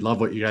 We love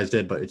what you guys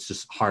did, but it's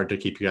just hard to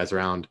keep you guys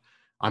around.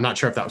 I'm not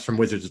sure if that was from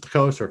Wizards of the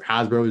Coast or if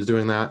Hasbro was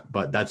doing that,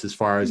 but that's as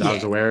far as I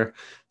was aware.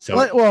 So,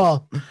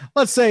 well,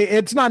 let's say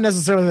it's not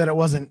necessarily that it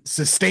wasn't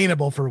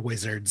sustainable for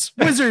Wizards.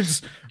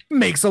 Wizards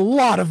makes a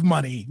lot of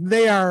money.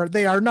 They are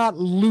not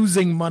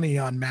losing money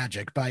on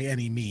Magic by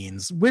any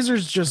means.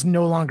 Wizards just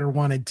no longer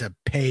wanted to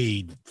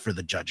pay for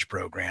the judge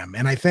program,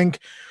 and I think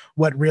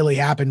what really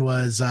happened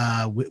was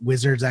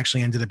Wizards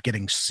actually ended up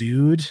getting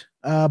sued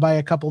by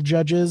a couple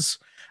judges,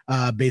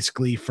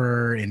 basically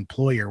for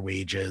employer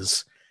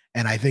wages.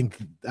 And I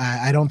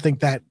don't think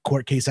that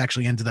court case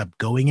actually ended up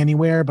going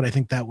anywhere, but I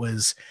think that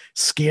was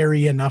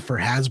scary enough for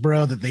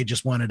Hasbro that they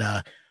just wanted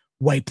to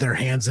wipe their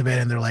hands of it.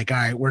 And they're like, all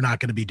right, we're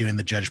not going to be doing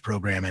the judge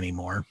program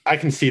anymore. I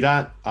can see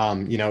that.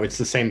 It's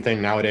the same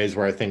thing nowadays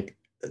where I think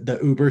the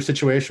Uber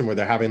situation where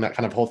they're having that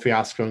kind of whole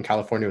fiasco in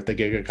California with the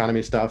gig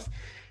economy stuff.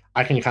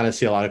 I can kind of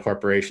see a lot of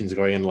corporations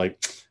going in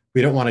like,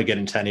 we don't want to get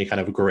into any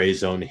kind of gray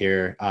zone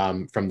here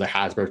from the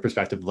Hasbro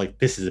perspective. Like,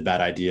 this is a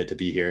bad idea to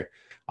be here.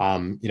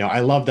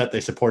 I love that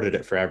they supported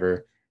it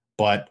forever,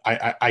 but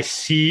I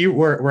see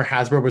where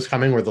Hasbro was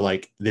coming, where they're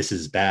like, this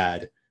is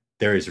bad.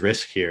 There is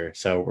risk here.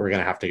 So we're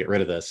going to have to get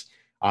rid of this.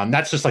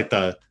 That's just like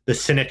the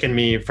cynic in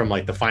me from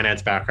like the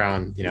finance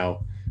background,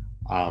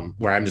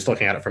 where I'm just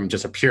looking at it from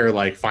just a pure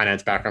like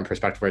finance background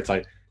perspective, where it's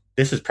like,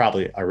 this is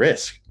probably a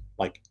risk,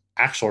 like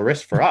actual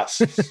risk for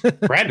us,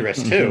 brand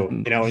risk too,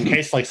 in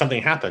case like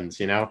something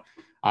happens,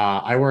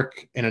 I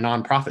work in a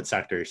nonprofit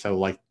sector. So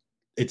like,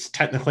 it's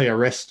technically a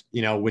risk,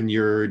 when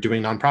you're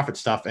doing nonprofit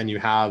stuff and you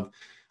have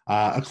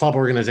a club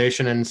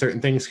organization and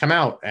certain things come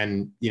out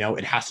and,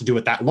 it has to do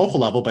with that local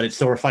level, but it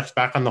still reflects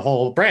back on the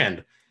whole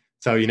brand.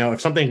 So,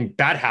 if something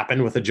bad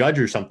happened with a judge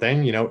or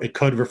something, it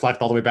could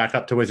reflect all the way back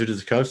up to Wizards of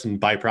the Coast and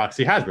by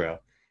proxy Hasbro.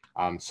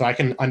 So I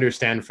can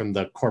understand from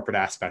the corporate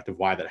aspect of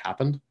why that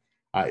happened.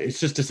 It's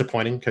just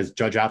disappointing because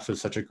Judge Apps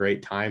was such a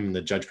great time and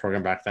the judge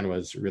program back then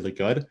was really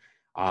good.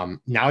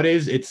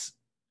 Nowadays, it's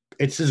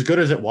as good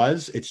as it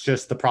was. It's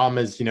just the problem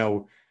is,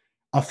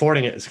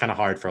 affording it is kind of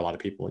hard for a lot of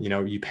people.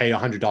 You pay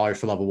 $100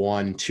 for level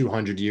 1,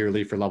 $200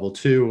 yearly for level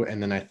 2,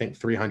 and then I think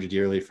 $300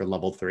 yearly for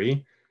level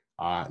 3.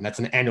 And that's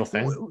an annual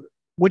thing.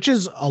 which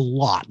is a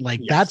lot. Like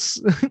Yes.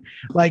 that's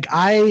like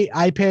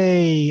I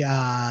pay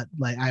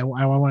like I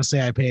want to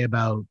say I pay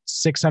about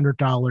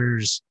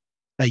 $600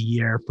 a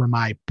year for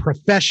my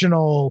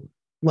professional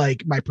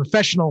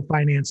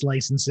finance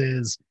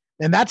licenses.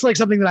 And that's like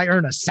something that I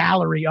earn a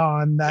salary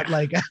on that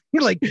like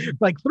like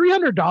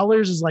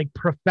 $300 is like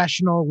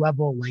professional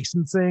level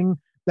licensing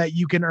that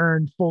you can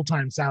earn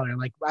full-time salary.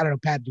 Like, I don't know,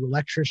 Pat, do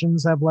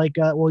electricians have like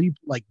you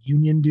like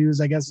union dues,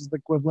 I guess is the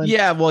equivalent?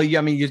 Yeah, well,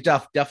 I mean, you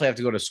definitely have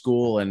to go to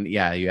school, and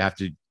yeah, you have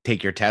to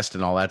take your test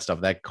and all that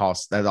stuff.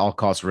 That all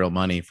costs real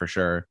money for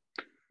sure.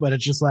 But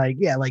it's just like,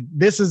 yeah, like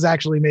this is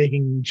actually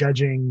making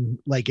judging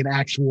like an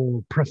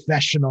actual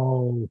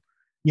professional,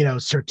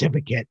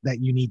 certificate that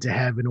you need to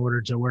have in order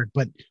to work.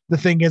 But the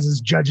thing is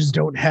judges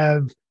don't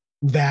have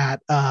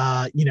that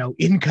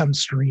income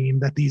stream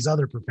that these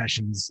other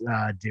professions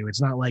do. It's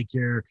not like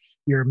you're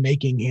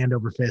making hand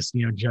over fist,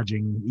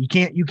 judging.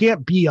 You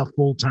can't be a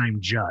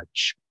full-time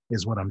judge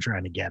is what I'm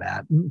trying to get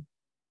at.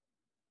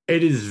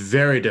 It is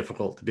very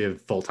difficult to be a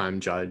full-time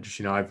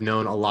judge. I've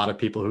known a lot of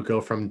people who go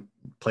from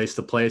place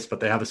to place, but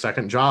they have a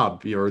second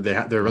job, or they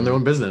run their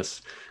own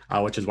business,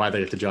 which is why they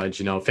get to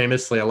judge.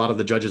 Famously, a lot of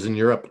the judges in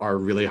Europe are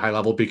really high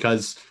level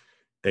because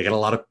they get a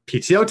lot of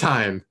PTO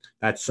time.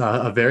 That's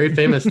a very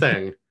famous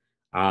thing.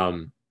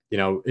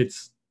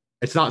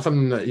 It's not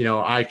something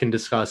that I can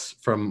discuss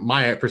from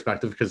my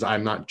perspective because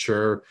I'm not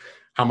sure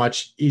how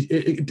much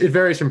it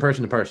varies from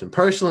person to person.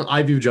 Personally,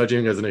 I view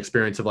judging as an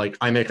experience of like,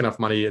 I make enough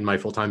money in my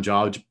full-time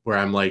job where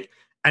I'm like,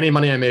 any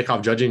money I make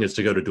off judging is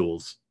to go to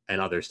duels and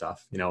other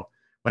stuff.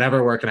 Whenever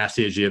I work an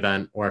SCAG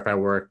event, or if I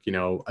work, a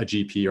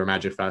GP or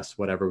Magic Fest,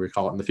 whatever we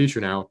call it in the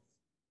future now,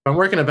 if I'm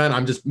working an event,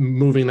 I'm just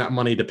moving that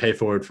money to pay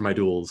forward for my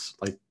duels.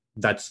 Like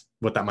that's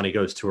what that money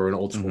goes to, or an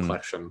old school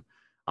collection.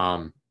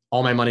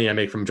 All my money I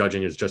make from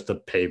judging is just to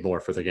pay more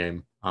for the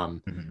game.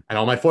 And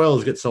all my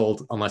foils get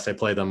sold unless I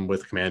play them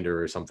with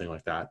Commander or something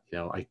like that.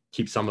 I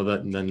keep some of it,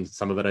 and then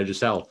some of it I just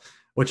sell,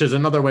 which is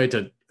another way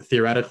to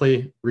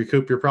theoretically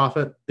recoup your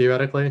profit,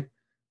 theoretically.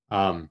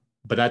 But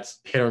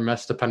that's hit or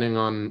miss depending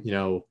on,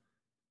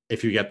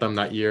 if you get them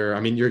that year.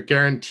 I mean, you're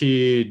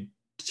guaranteed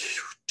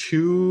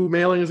two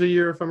mailings a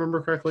year, if I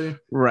remember correctly.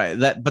 Right.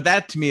 But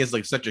that to me is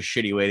like such a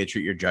shitty way to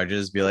treat your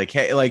judges. Be like,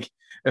 hey, like,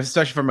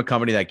 especially from a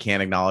company that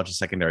can't acknowledge a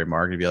secondary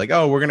market, be like,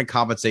 oh, we're going to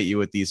compensate you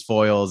with these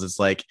foils. It's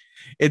like,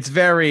 it's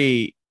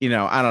very,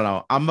 I don't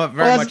know. I'm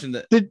very much in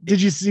the. Did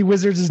you see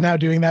Wizards is now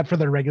doing that for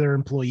their regular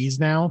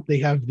employees now? They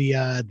have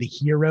the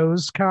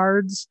heroes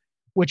cards,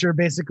 which are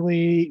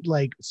basically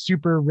like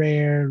super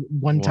rare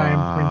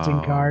one-time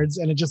printing cards.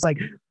 And it's just like,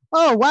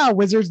 oh, wow,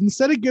 Wizards,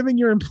 instead of giving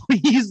your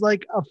employees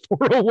like a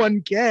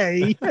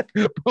 401k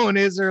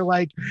bonus or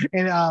like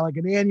an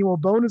annual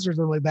bonus or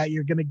something like that,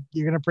 you're gonna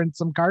print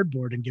some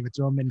cardboard and give it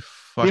to them, and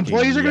the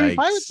employees are gonna be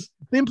fine with it.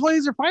 The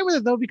employees are fine with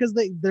it though, because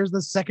there's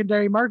the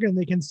secondary market and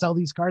they can sell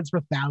these cards for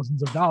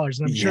thousands of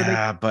dollars. And I'm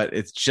sure but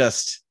it's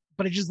just.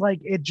 But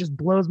it just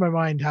blows my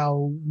mind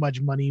how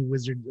much money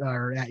Wizard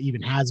or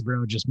even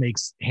Hasbro just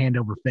makes hand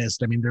over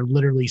fist. I mean, they're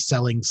literally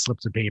selling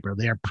slips of paper.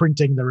 They are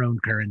printing their own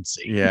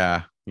currency.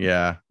 Yeah.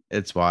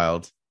 It's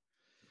wild.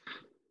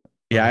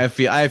 Yeah, I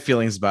have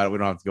feelings about it. We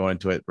don't have to go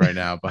into it right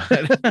now, but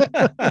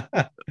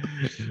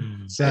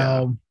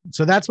so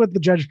that's what the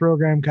judge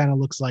program kind of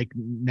looks like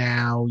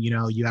now.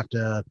 You have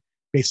to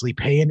basically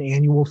pay an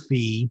annual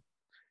fee.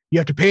 You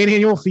have to pay an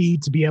annual fee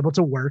to be able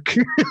to work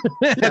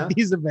at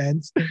these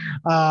events.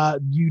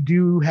 You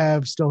do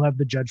still have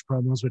the judge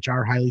promos, which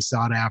are highly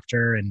sought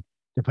after, and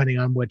depending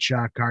on which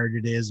card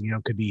it is,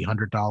 could be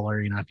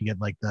 $100. If you get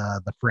like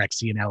the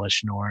Phyrexian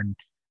Elish Norn,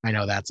 I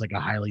know that's like a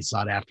highly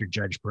sought after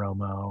judge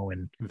promo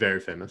and very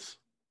famous.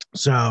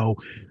 So,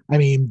 I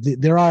mean,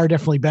 there are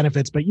definitely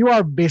benefits, but you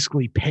are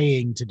basically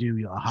paying to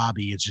do a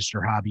hobby. It's just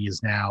your hobby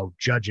is now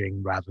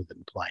judging rather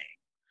than playing.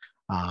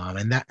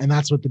 And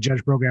that's what the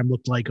judge program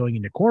looked like going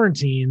into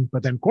quarantine.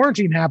 But then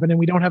quarantine happened and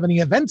we don't have any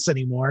events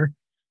anymore.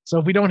 So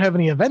if we don't have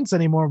any events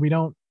anymore, we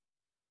don't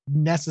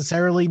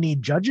necessarily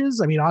need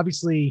judges. I mean,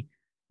 obviously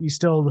you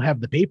still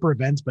have the paper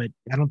events, but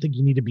I don't think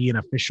you need to be an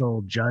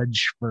official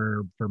judge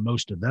for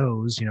most of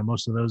those.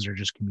 Most of those are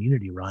just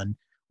community run.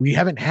 We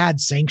haven't had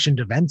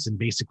sanctioned events in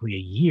basically a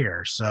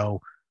year.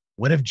 So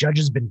what have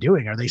judges been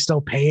doing? Are they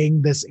still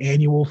paying this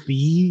annual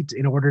fee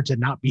in order to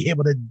not be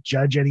able to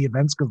judge any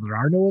events because there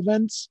are no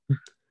events?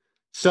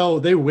 So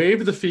they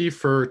waived the fee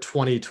for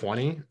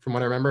 2020, from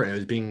what I remember. It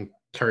was being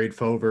carried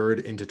forward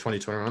into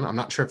 2021. I'm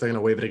not sure if they're going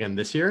to waive it again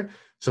this year.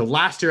 So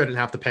last year I didn't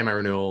have to pay my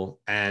renewal,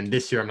 and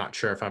this year I'm not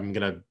sure if I'm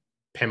going to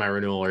pay my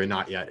renewal or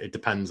not yet. It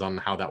depends on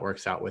how that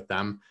works out with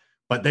them.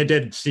 But they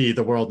did see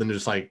the world and they're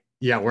just like,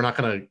 yeah, we're not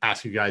going to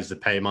ask you guys to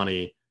pay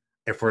money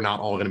if we're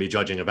not all going to be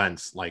judging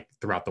events like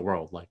throughout the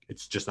world. Like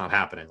it's just not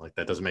happening. Like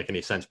that doesn't make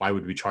any sense. Why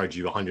would we charge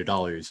you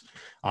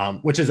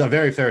 $100? Which is a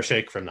very fair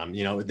shake from them.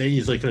 They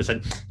easily could have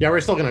said, yeah, we're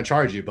still going to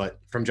charge you, but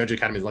from Judge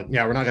Academy is like,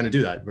 yeah, we're not going to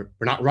do that. We're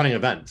not running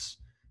events,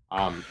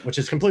 which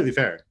is completely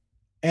fair.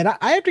 And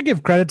I have to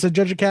give credit to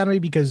Judge Academy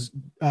because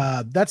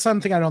that's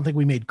something I don't think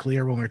we made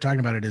clear when we were talking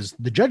about it, is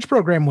the judge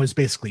program was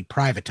basically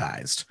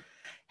privatized.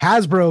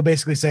 Hasbro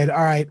basically said,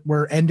 all right,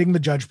 we're ending the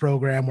judge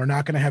program. We're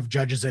not going to have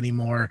judges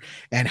anymore.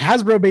 And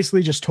Hasbro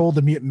basically just told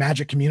the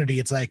Magic community,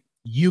 it's like,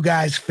 you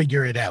guys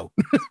figure it out.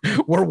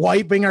 We're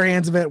wiping our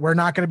hands of it. We're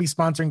not going to be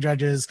sponsoring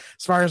judges.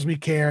 As far as we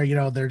care,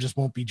 there just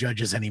won't be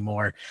judges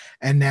anymore.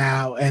 And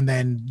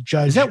then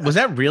judge. Was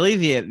that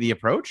really the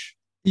approach?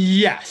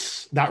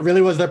 Yes, that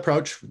really was the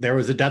approach. There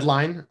was a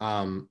deadline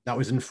that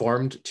was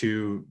informed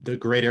to the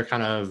greater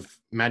kind of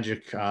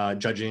Magic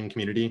judging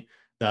community,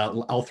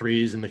 the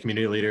L3s and the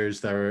community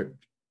leaders, the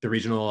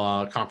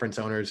regional conference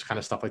owners, kind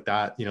of stuff like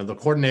that. The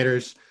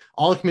coordinators,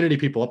 all the community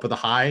people up at the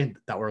high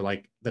that were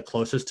like the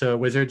closest to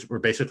Wizards were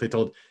basically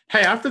told,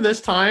 hey, after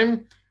this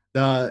time,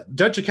 the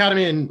Judge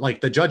Academy and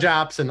like the judge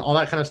apps and all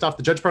that kind of stuff,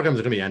 the judge programs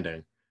are going to be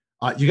ending.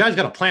 You guys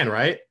got a plan,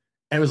 right?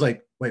 And it was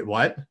like, wait,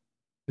 what?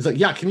 He's like,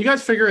 yeah, can you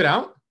guys figure it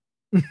out?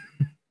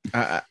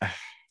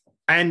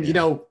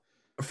 And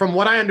from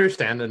what I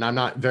understand, and I'm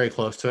not very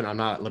close to it, I'm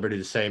not at liberty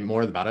to say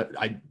more about it.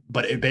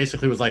 But it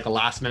basically was like a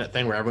last minute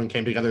thing where everyone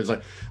came together. It's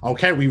like,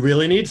 okay, we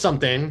really need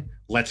something.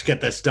 Let's get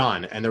this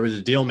done. And there was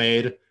a deal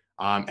made.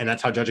 And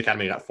that's how Judge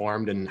Academy got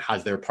formed and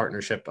has their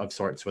partnership of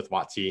sorts with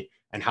WotC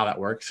and how that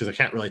works. Because I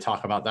can't really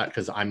talk about that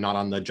because I'm not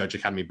on the Judge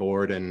Academy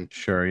board and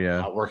sure,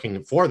 yeah,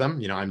 working for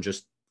them. I'm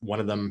just one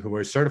of them who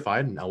was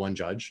certified an L1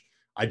 judge.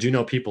 I do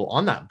know people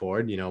on that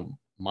board.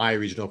 My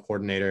regional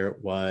coordinator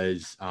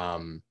was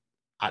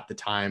at the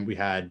time we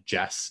had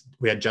Jess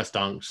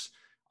Dunks,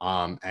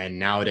 and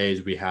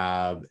nowadays we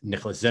have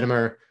Nicholas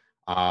Zittimer.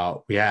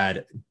 We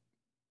had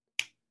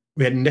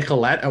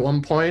Nicolette at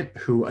one point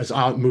who has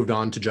moved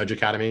on to Judge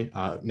Academy.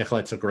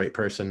 Nicolette's a great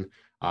person.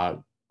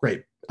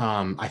 Great.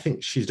 I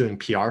think she's doing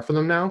PR for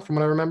them now, from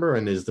what I remember,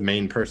 and is the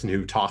main person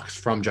who talks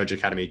from Judge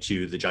Academy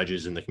to the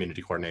judges and the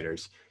community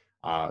coordinators.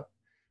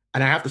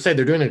 And I have to say,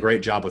 they're doing a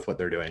great job with what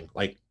they're doing.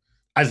 Like,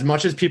 as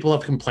much as people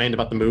have complained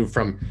about the move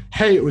from,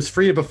 hey, it was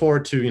free before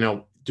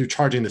to, do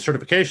charging the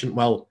certification.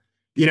 Well,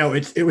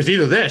 it was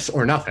either this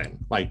or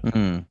nothing. Like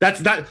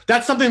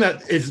that's something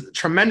that is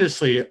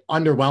tremendously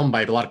underwhelmed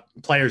by a lot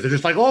of players. They're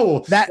just like,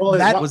 oh,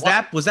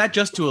 was that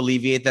just to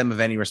alleviate them of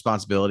any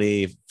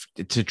responsibility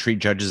to treat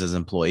judges as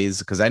employees?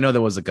 Because I know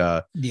there was like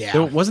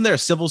wasn't there a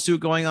civil suit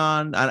going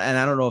on, and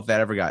I don't know if that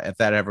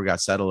ever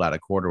got settled out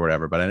of court or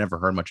whatever. But I never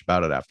heard much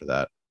about it after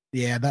that.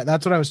 Yeah,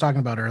 that's what I was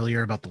talking about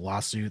earlier about the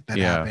lawsuit that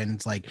happened.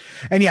 It's like,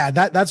 and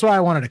that's why I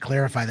wanted to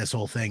clarify this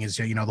whole thing is,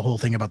 the whole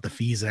thing about the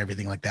fees and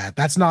everything like that.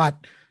 That's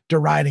not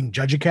deriding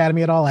Judge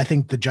Academy at all. I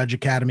think the Judge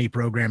Academy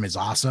program is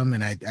awesome.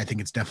 And I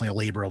think it's definitely a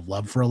labor of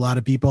love for a lot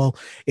of people.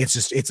 It's a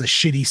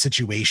shitty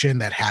situation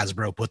that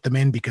Hasbro put them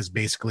in because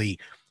basically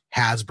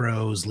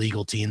Hasbro's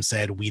legal team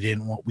said, we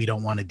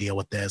don't want to deal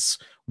with this.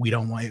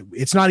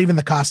 It's not even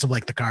the cost of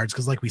like the cards.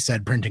 Cause like we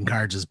said, printing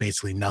cards is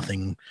basically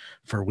nothing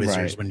for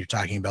Wizards when you're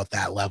talking about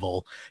that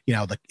level.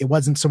 It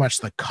wasn't so much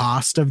the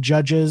cost of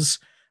judges.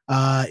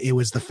 It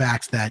was the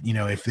fact that,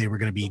 if they were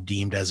going to be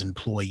deemed as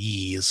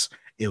employees,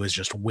 it was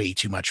just way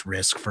too much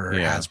risk for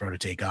Hasbro to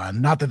take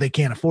on. Not that they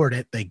can't afford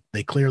it.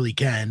 They clearly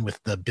can with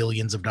the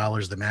billions of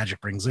dollars that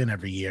Magic brings in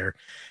every year.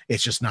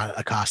 It's just not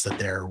a cost that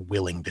they're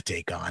willing to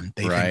take on.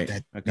 They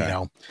think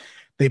that,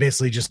 they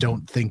basically just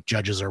don't think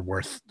judges are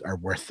worth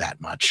that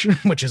much,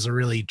 which is a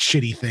really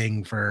shitty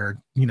thing for,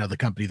 the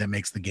company that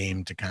makes the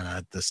game to kind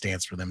of the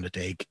stance for them to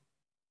take.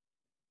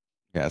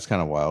 Yeah, it's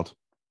kind of wild.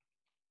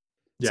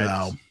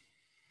 Yeah. So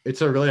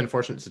it's a really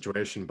unfortunate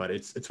situation, but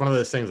it's one of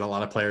those things a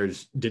lot of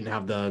players didn't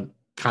have the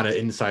kind of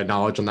inside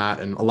knowledge on that,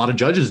 and a lot of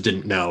judges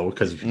didn't know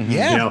because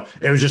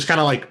it was just kind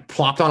of like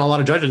plopped on a lot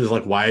of judges.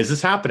 Like, why is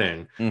this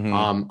happening?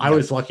 I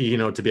was lucky,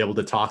 to be able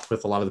to talk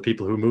with a lot of the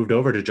people who moved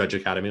over to Judge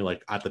Academy,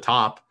 like at the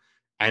top,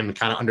 and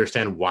kind of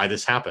understand why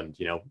this happened.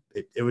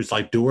 It was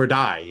like do or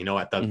die.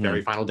 At the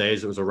very final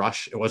days, it was a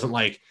rush. It wasn't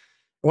like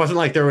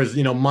there was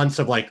months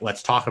of like,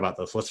 let's talk about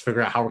this. Let's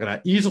figure out how we're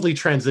gonna easily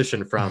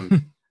transition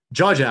from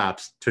judge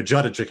apps to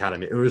Judge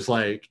Academy. It was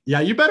like, yeah,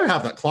 you better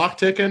have that clock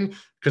ticking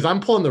because I'm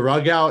pulling the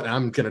rug out and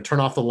I'm going to turn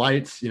off the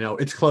lights.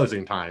 It's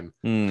closing time.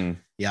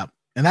 Yep.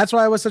 And that's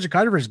why it was such a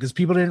controversy because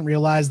people didn't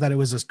realize that it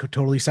was a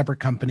totally separate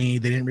company.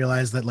 They didn't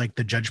realize that like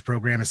the judge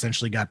program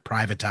essentially got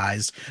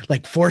privatized,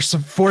 like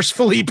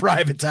forcefully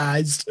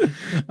privatized.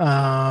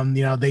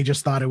 They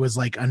just thought it was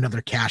like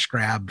another cash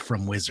grab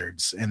from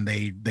Wizards. And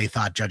they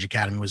thought Judge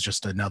Academy was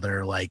just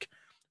another like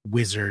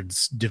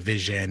Wizards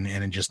division,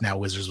 and just now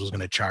Wizards was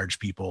going to charge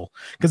people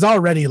because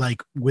already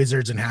like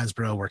Wizards and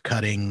Hasbro were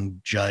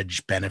cutting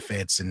judge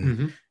benefits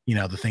and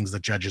the things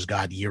that judges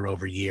got year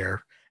over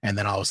year, and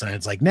then all of a sudden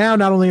it's like, now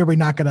not only are we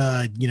not going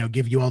to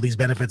give you all these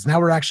benefits,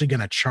 now we're actually going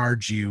to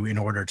charge you in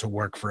order to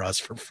work for us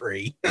for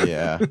free.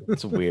 Yeah,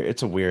 it's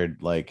a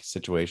weird like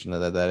situation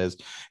that is.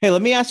 Hey,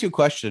 let me ask you a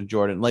question,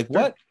 Jordan. Like,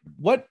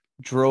 what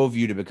drove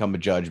you to become a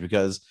judge?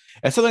 Because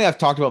it's something I've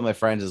talked about with my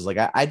friends is like,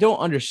 I don't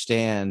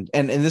understand.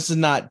 And this is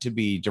not to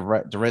be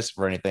derisive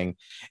or anything.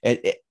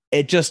 It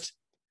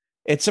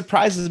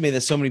surprises me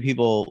that so many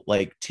people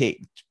like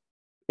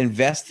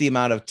invest the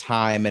amount of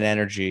time and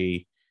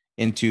energy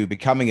into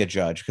becoming a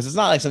judge. Cause it's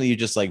not like something you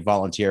just like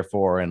volunteer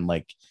for and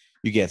like,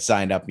 you get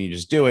signed up and you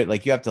just do it.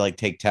 Like you have to like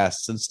take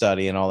tests and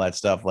study and all that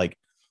stuff. Like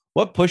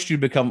what pushed you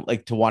to become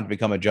like to want to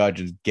become a judge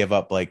and give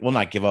up like, well,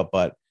 not give up,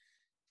 but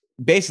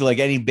basically like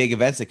any big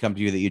events that come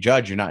to you that you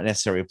judge, you're not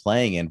necessarily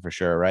playing in for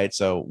sure. Right.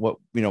 So what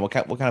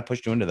kind of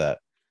pushed you into that?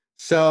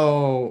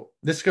 So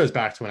this goes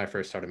back to when I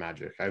first started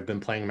Magic. I've been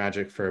playing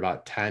Magic for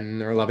about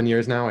 10 or 11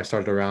 years now. I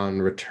started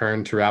around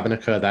Return to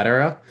Ravnica, that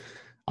era.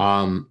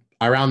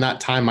 Around that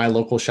time, my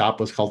local shop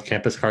was called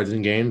Campus Cards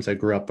and Games. I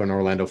grew up in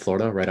Orlando,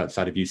 Florida, right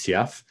outside of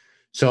UCF.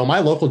 So my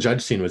local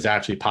judge scene was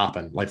actually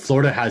popping. Like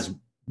Florida has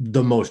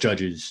the most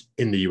judges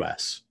in the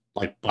US,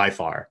 like by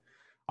far.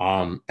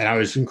 And I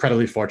was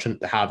incredibly fortunate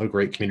to have a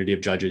great community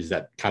of judges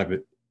that kind of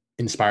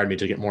inspired me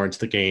to get more into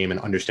the game and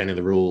understanding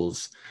the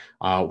rules.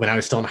 When I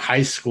was still in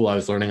high school, I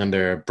was learning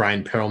under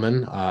Brian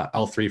Perlman,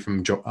 L3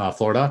 from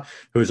Florida,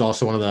 who is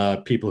also one of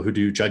the people who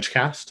do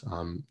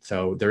JudgeCast.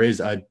 So there is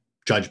a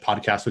judge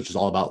podcast, which is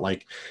all about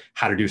like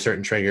how to do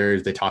certain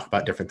triggers. They talk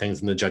about different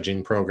things in the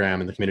judging program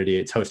and the community.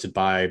 It's hosted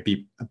by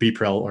B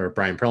Prill or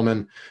Brian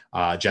Perlman,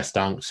 Jess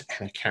Dunks,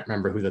 and I can't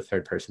remember who the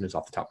third person is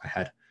off the top of my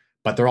head,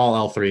 but they're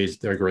all L3s.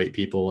 They're great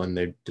people and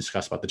they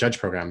discuss about the judge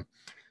program.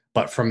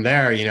 But from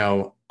there,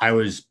 I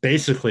was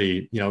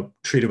basically,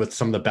 treated with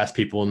some of the best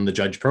people in the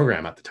judge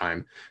program at the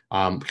time.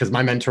 Because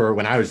my mentor,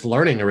 when I was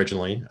learning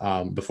originally,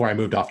 before I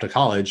moved off to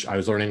college, I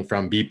was learning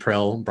from B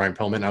Prill, Brian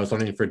Perlman. I was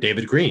learning for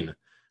David Green.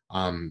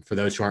 For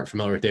those who aren't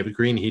familiar with David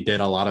Green, he did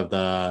a lot of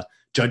the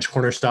Judge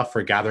Corner stuff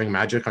for Gathering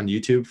Magic on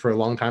YouTube for a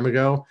long time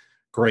ago.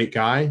 Great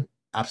guy,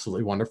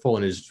 absolutely wonderful,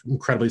 and is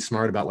incredibly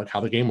smart about like how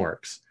the game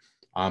works.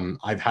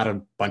 I've had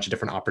a bunch of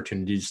different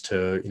opportunities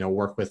to,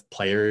 work with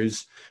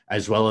players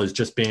as well as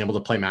just being able to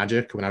play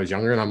Magic when I was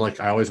younger. And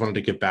I always wanted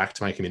to give back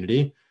to my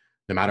community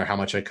no matter how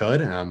much I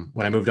could.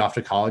 When I moved off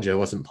to college, I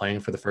wasn't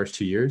playing for the first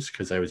 2 years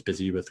because I was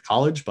busy with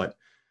college. But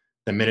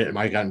the minute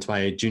I got into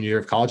my junior year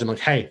of college, I'm like,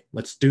 hey,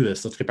 let's do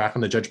this. Let's get back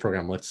on the judge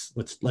program. Let's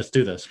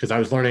do this. Because I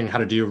was learning how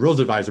to do Rules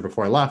Advisor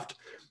before I left.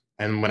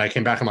 And when I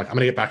came back, I'm like, I'm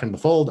going to get back into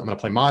the fold. I'm going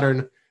to play Modern.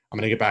 I'm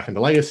going to get back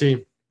into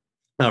Legacy.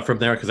 From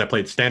there, because I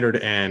played Standard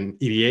and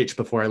EDH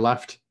before I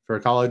left for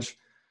college,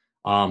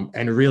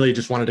 and really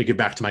just wanted to give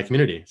back to my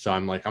community. So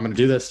I'm like, I'm going to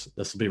do this.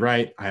 This will be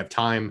right. I have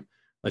time.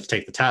 Let's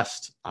take the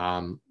test.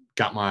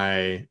 Got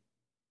my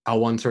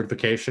L1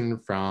 certification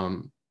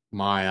from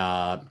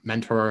my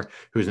mentor,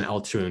 who's an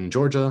L2 in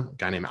Georgia, a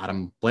guy named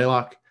Adam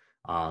Blaylock.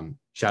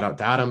 Shout out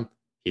to Adam.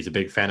 He's a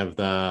big fan of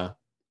the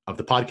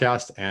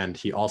podcast, and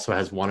he also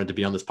has wanted to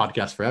be on this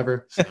podcast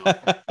forever. So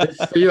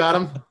it's for you,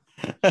 Adam.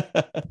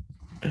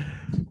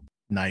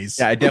 Nice.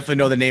 Yeah, I definitely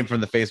know the name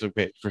from the Facebook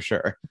page for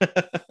sure.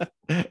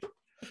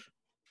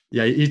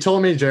 Yeah, you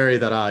told me, Jerry,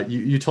 that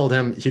you told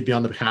him he'd be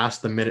on the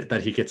cast the minute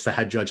that he gets the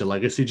head judge of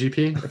Legacy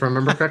GP, if I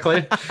remember correctly.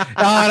 And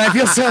I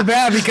feel so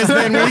bad because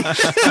then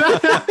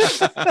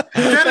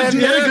he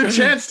had a good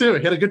chance too.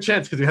 He had a good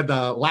chance because we had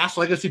the last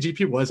Legacy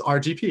GP was our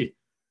GP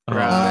for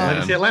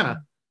Legacy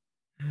Atlanta.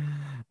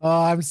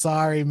 Oh, I'm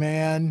sorry,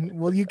 man.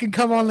 Well, you can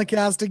come on the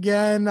cast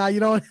again.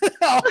 We'll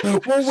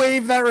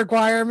waive that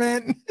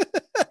requirement.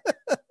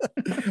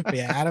 But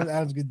yeah,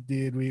 Adam's a good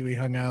dude. We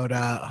hung out.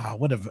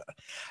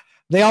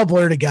 They all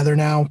blur together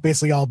now.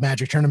 Basically, all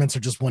Magic tournaments are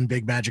just one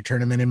big Magic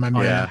tournament in my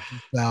mind. Yeah.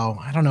 So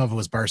I don't know if it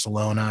was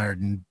Barcelona or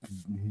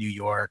New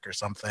York or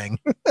something.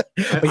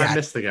 I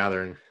missed the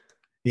Gathering.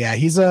 Yeah,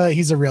 he's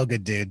a real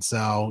good dude.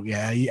 So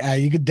yeah,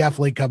 you could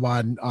definitely come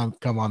on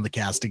the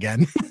cast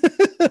again,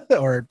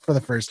 or for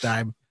the first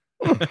time.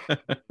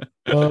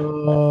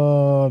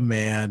 Oh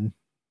man.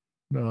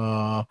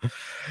 Oh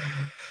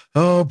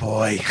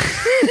boy.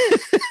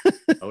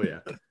 Oh yeah.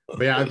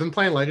 But yeah, I've been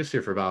playing Legacy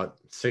for about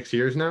 6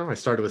 years now. I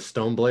started with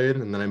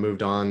Stoneblade and then I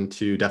moved on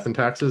to Death and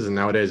Taxes, and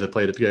nowadays I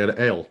play Dead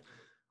Ale.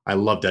 I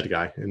love Dead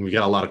Guy, and we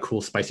get a lot of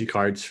cool spicy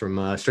cards from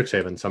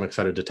Strixhaven, so I'm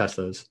excited to test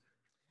those.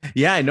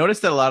 Yeah, I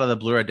noticed that a lot of the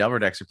Blue-Red Delver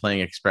decks are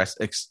playing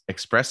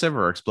expressive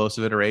or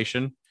explosive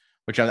iteration,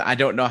 which I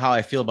don't know how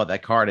I feel about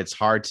that card. It's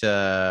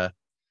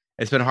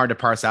been hard to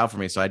parse out for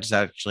me, so I just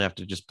actually have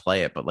to just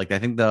play it. But like, I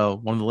think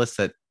one of the lists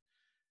that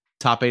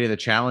top 8 of the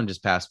challenge this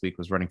past week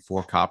was running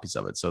 4 copies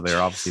of it, so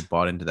they're obviously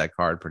bought into that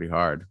card pretty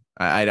hard.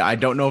 I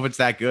don't know if it's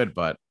that good,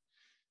 but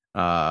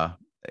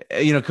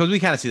because we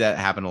kind of see that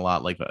happen a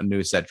lot. Like a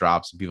new set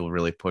drops and people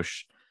really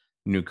push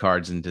new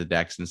cards into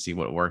decks and see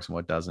what works and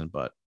what doesn't.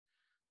 But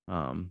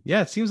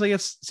yeah, it seems like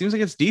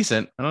it's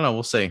decent. I don't know.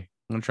 We'll see. I'm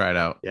gonna try it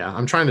out. Yeah,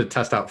 I'm trying to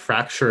test out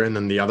Fracture, and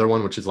then the other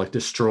one, which is like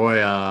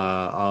destroy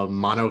a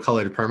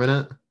monocolored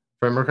permanent. If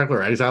I remember correctly,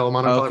 or exile a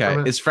monocolored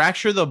permanent. Is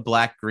Fracture the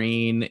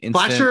black-green instant?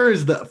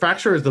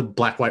 Fracture is the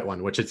black-white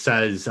one, which it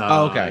says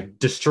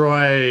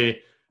destroy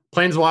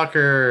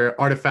Planeswalker,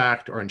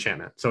 artifact, or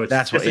enchantment. So it's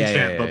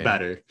enchant, but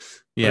better.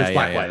 Yeah, it's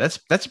black yeah. white.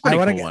 That's a pretty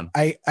cool one.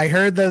 I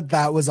heard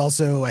that was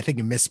also, I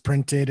think,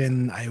 misprinted,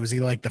 and it was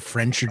either like the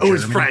French or Oh, it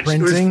was German French.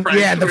 printing. It was French.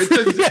 Yeah,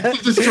 It says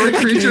destroy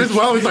creature as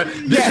well. It's like,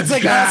 this yeah, is it's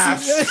like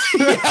gas.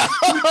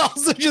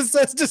 also just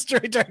says destroy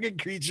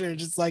target creature.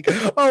 Just like,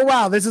 oh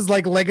wow, this is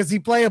like legacy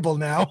playable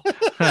now,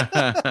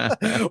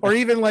 or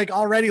even like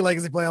already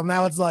legacy playable.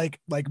 Now it's like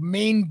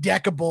main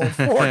deckable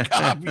 4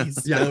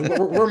 copies. Yeah,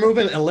 we're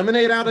moving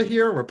eliminate out of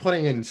here. We're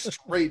putting in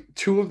straight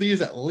 2 of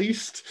these at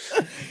least.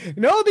 You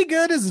know what'd be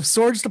good is if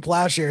Swords to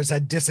Plowshares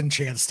had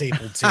disenchant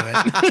stapled to it.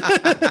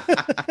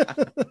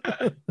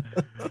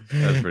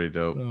 That's pretty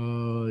dope.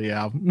 Oh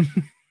yeah.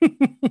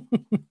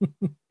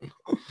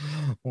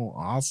 Well,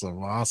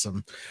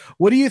 awesome.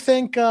 What do you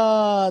think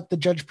the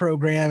judge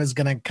program is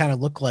going to kind of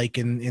look like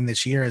in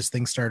this year as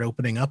things start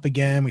opening up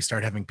again? We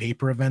start having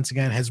paper events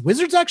again. Has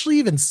Wizards actually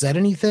even said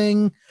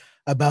anything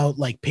about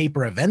like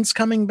paper events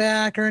coming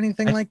back or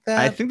anything like that?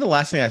 I think the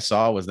last thing I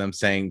saw was them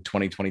saying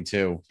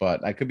 2022,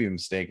 but I could be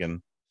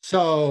mistaken.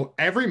 So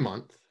every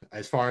month,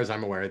 as far as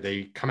I'm aware,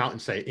 they come out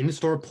and say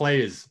in-store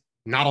play is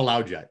not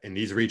allowed yet in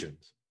these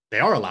regions. They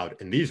are allowed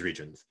in these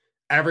regions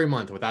every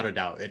month, without a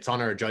doubt. It's on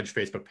our judge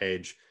Facebook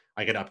page.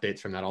 I get updates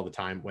from that all the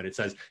time when it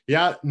says,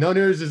 yeah, no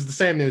news is the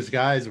same news,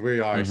 guys. We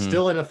are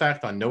still in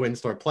effect on no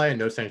in-store play and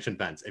no sanctioned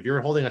events. If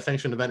you're holding a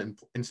sanctioned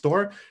event in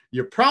store,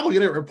 you're probably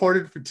going to get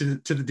reported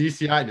to the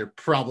DCI, and you're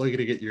probably going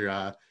to get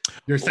your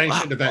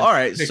sanctioned event. All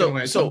right. So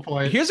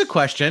here's a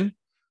question.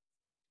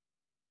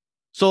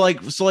 So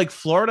like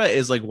Florida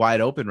is like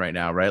wide open right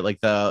now, right? Like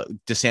the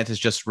DeSantis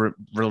just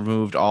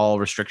removed all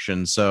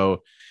restrictions.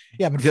 So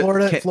yeah, but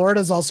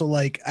Florida's also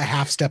like a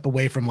half step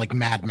away from like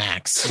Mad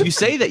Max. You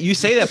say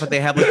that, but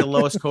they have like the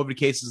lowest COVID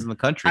cases in the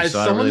country. As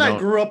someone that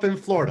grew up in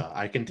Florida,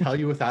 I can tell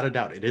you without a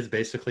doubt, it is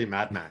basically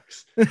Mad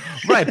Max.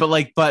 Right, but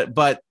like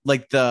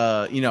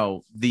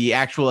the the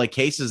actual like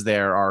cases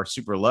there are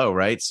super low,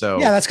 right? So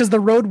yeah, that's because the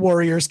road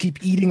warriors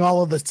keep eating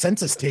all of the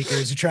census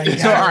takers who try.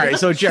 So all right,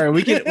 so Jerry,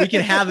 we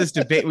can have this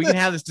debate, we can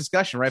have this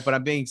discussion, right? But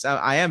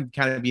I am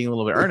kind of being a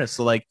little bit earnest.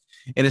 So like,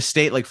 in a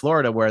state like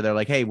Florida where they're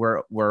like, hey,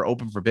 we're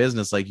open for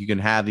business, like you can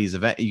have these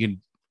events, you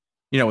can,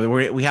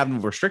 we have no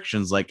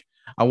restrictions. Like,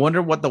 I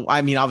wonder what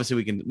obviously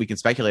we can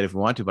speculate if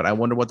we want to, but I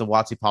wonder what the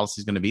WotC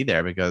policy is going to be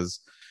there, because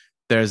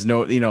there's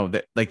no,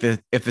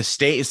 if the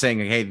state is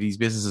saying, hey, these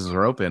businesses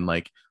are open,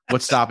 like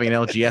what's stopping an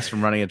LGS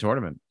from running a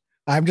tournament?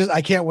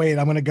 I can't wait.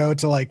 I'm going to go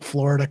to like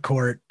Florida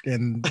court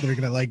and they're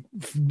going to like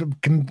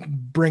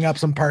bring up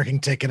some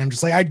parking ticket. I'm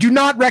just like, I do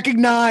not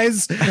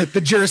recognize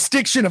the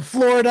jurisdiction of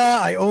Florida.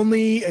 I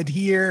only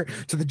adhere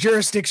to the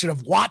jurisdiction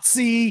of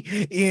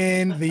WotC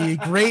in the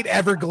Great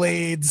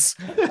Everglades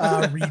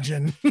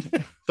region.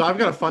 So I've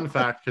got a fun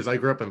fact because I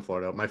grew up in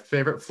Florida. My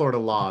favorite Florida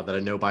law that I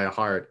know by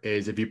heart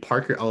is if you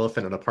park your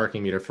elephant at a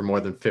parking meter for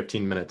more than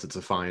 15 minutes, it's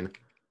a fine.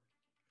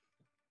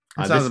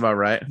 Sounds about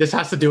right. This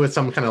has to do with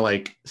some kind of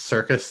like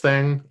circus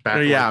thing back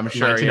in I'm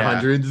sure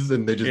 1900s,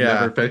 and they just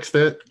never fixed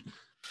it.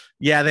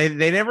 Yeah,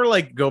 they never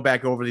like go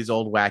back over these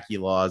old wacky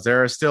laws.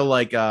 There are still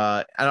like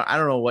I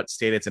don't know what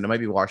state it's in. It might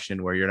be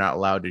Washington, where you're not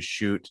allowed to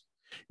shoot,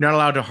 you're not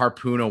allowed to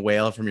harpoon a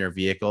whale from your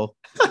vehicle.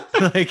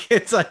 Like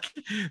it's like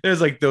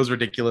there's like those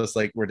ridiculous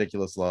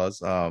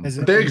laws.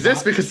 They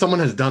exist because someone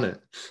has done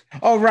it.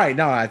 Oh right,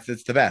 no,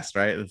 it's the best,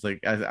 right? It's like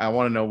I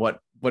want to know what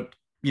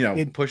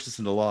pushed this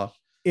into law.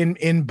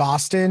 In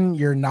Boston,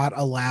 you're not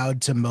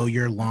allowed to mow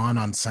your lawn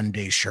on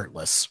Sundays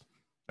shirtless.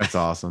 That's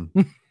awesome.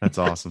 That's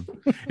awesome.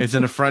 It's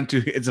an affront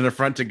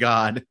to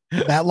God.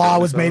 That law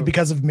was made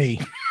because of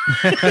me.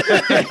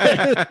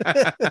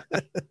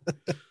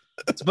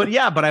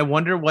 But I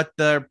wonder what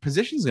the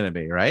position is going to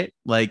be, right?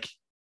 Like,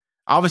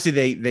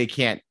 obviously they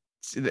can't.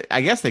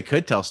 I guess they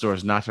could tell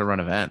stores not to run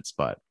events,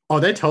 but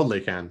they totally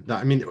can.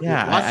 I mean,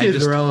 yeah, WotC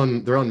is their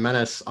own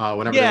menace.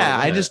 Whenever, yeah,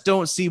 I just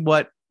don't see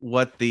what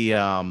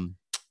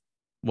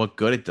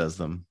good it does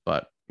them,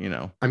 but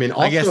I mean,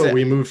 also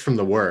we moved from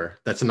the WER.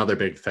 That's another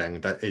big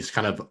thing that is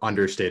kind of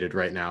understated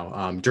right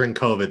now. During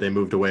COVID, they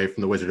moved away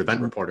from the Wizard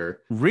Event Reporter.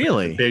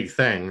 Really? Big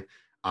thing.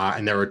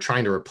 And they were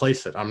trying to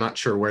replace it. I'm not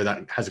sure where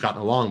that has gotten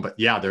along, but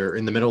yeah, they're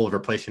in the middle of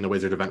replacing the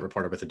Wizard Event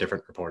Reporter with a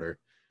different reporter.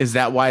 Is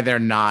that why they're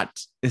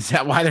not? Is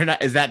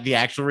that the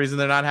actual reason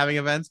they're not having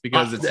events?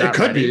 Because it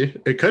could be.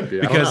 It could be.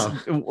 Because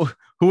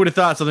who would have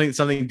thought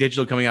something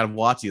digital coming out of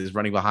WotC is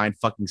running behind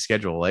fucking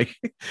schedule? Like,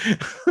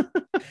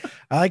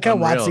 I like how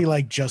WotC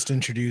like just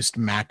introduced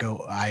Mac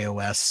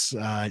iOS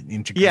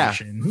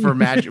integration.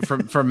 Yeah,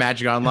 for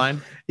Magic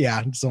Online.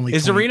 Yeah, it's only.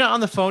 Is Arena on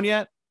the phone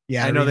yet?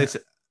 Yeah, I know they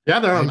said. Yeah,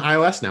 they're on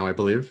iOS now, I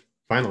believe.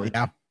 Finally.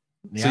 Yeah.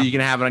 So you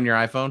can have it on your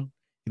iPhone? You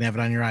can have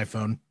it on your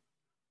iPhone.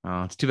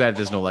 Oh, it's too bad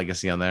there's no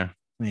legacy on there.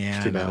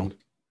 Yeah, too bad.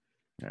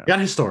 Yeah. Got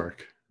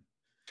historic.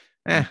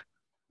 Meh.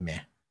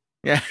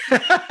 Yeah.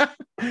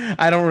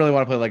 I don't really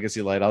want to play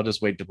Legacy Light. I'll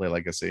just wait to play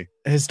Legacy.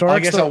 Historic. I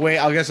guess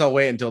I'll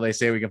wait until they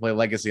say we can play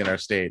Legacy in our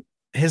state.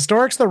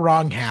 Historic's the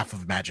wrong half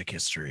of Magic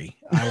history.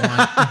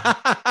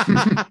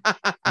 I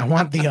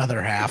want the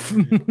other half.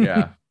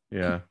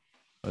 Yeah.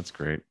 That's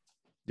great.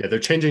 Yeah, they're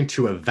changing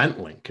to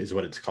Event Link is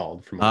what it's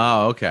called.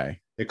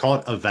 Okay. They call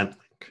it Event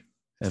Link.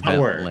 It's not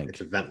Event Word. link.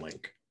 It's Event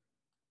Link.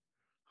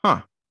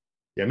 Huh.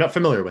 Yeah, I'm not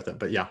familiar with it,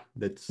 but yeah,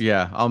 it's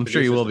Yeah, I'm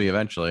sure you will be system.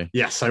 eventually.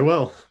 Yes, I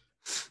will.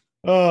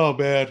 Oh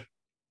man.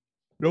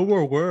 No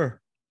more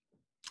were.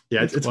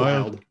 Yeah, That's it's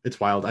wild. wild. It's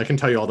wild. I can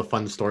tell you all the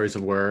fun stories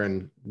of Were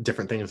and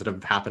different things that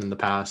have happened in the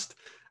past.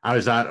 I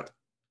was at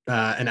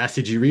an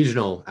SCG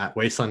regional at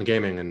Wasteland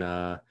Gaming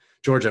in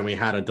Georgia, and we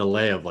had a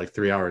delay of like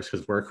 3 hours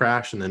because Were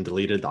crashed and then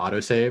deleted the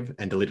autosave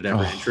and deleted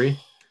every entry.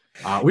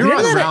 We were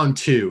on round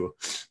 2.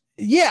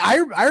 Yeah,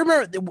 I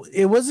remember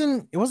it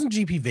wasn't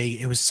GP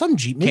Vegas. It was some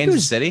G. Maybe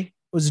Kansas City?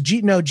 Was it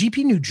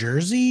GP New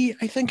Jersey,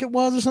 I think it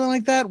was, or something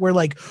like that, where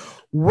like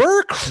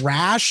Were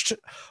crashed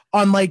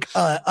on like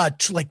a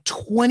like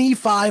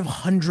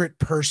 2,500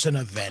 person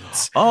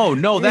event. Oh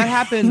no, that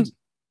happened.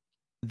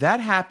 That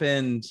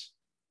happened.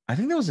 I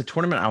think that was a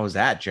tournament I was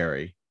at,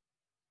 Jerry,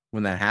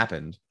 when that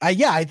happened.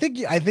 Yeah, I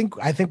think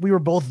we were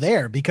both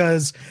there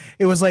because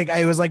it was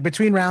like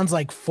between rounds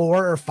like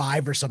 4 or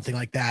 5 or something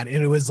like that,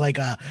 and it was like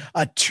a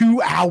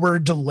 2-hour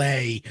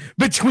delay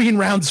between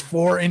rounds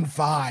 4 and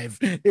 5.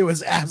 It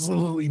was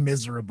absolutely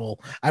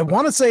miserable. I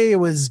want to say it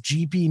was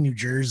GP New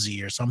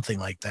Jersey or something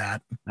like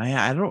that.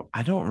 I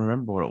don't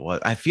remember what it was.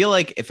 I feel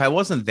like if I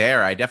wasn't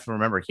there, I definitely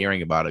remember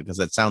hearing about it because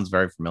it sounds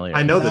very familiar.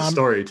 I know this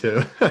story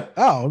too.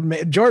 Oh,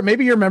 Jordan,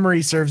 maybe your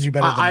memory serves you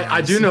better than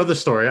I do know the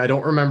story. I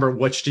don't remember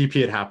which GP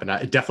it happened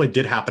at. It definitely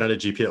did happen at a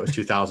GP that was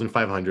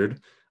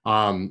 2,500.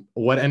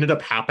 What ended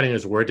up happening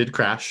is Were did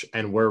crash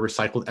and Were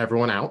recycled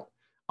everyone out.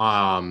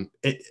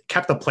 It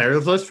kept the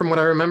players list from what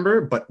I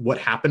remember, but what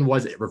happened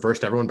was it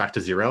reversed everyone back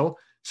to 0.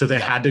 So they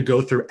had to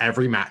go through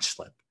every match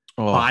slip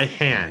by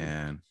hand.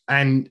 Man.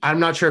 And I'm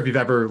not sure if you've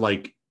ever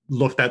like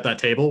looked at that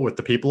table with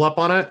the people up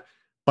on it,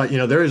 but you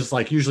know, there's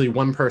like usually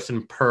one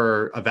person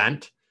per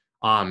event.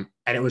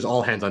 And it was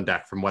all hands on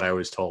deck from what I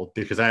was told,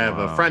 because I have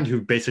a friend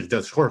who basically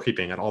does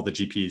scorekeeping at all the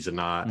GPs and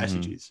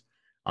SCGs,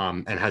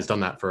 and has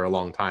done that for a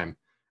long time.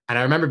 And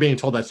I remember being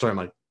told that story. I'm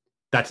like,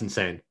 that's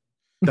insane.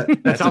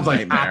 That sounds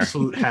like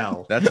absolute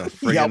hell. That's a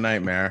freaking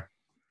nightmare.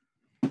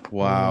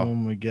 Wow. Oh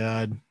my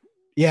God.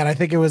 Yeah, and I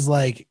think it was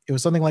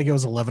something like it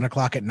was 11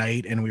 o'clock at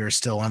night, and we were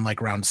still on like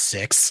round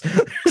 6,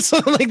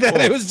 something like that.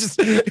 It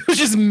was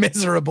just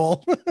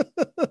miserable.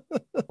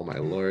 Oh my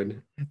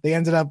Lord. They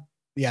ended up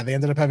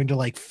having to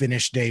like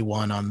finish day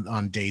 1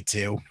 on day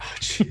 2. Oh,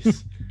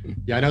 jeez.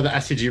 Yeah, I know the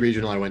SCG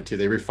regional I went to,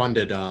 they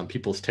refunded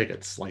people's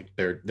tickets, like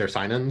their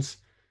sign-ins.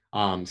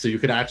 So you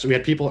could actually, we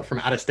had people from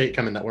out of state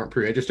come in that weren't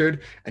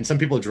pre-registered, and some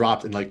people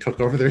dropped and like took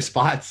over their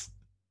spots.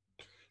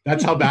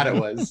 That's how bad it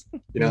was.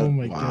 You know, oh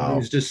my God. It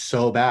was just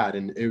so bad.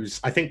 And it was,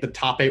 I think the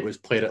top 8 was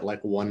played at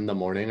like 1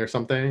 a.m. or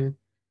something.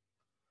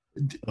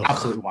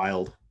 Absolutely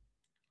wild.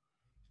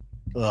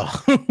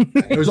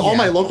 It was all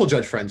my local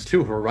judge friends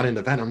too who were running the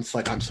event. I'm just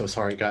like, I'm so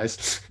sorry,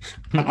 guys.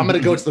 I'm gonna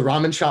go to the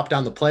ramen shop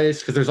down the place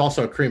because there's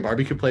also a Korean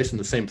barbecue place in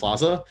the same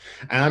plaza,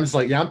 and I'm just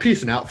like, yeah, I'm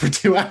peacing out for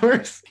 2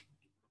 hours.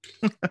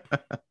 So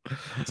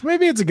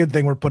maybe it's a good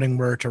thing we're putting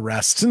Were to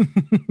rest.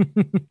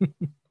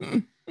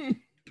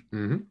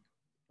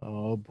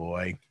 Oh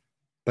boy.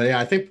 But yeah,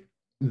 I think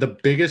the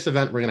biggest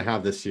event we're gonna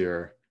have this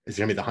year is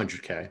gonna be the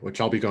 100K, which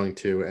I'll be going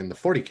to, and the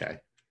 40K.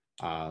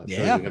 So those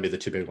are gonna be the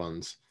 2 big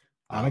ones.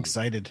 I'm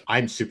excited.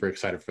 I'm super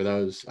excited for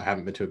those. I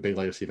haven't been to a big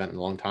Legacy event in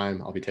a long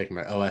time. I'll be taking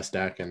my OS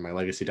deck and my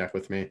Legacy deck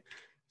with me.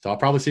 So I'll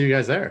probably see you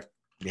guys there.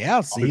 Yeah,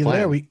 I'll see you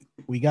there.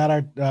 We got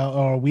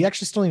our we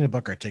actually still need to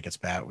book our tickets,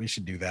 Pat. We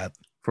should do that.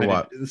 For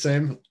what? The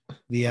same?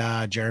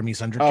 The Jeremy's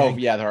 100K. Oh,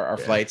 yeah, our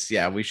flights.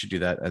 Yeah, we should do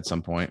that at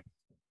some point.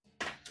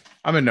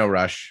 I'm in no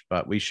rush,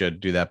 but we should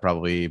do that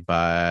probably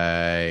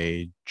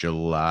by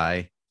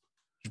July.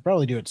 Should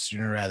probably do it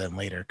sooner rather than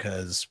later,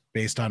 because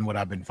based on what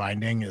I've been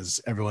finding is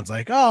everyone's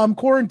like, oh, I'm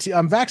quarantined,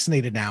 I'm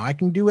vaccinated now, I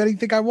can do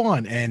anything I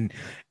want, and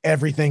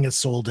everything is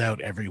sold out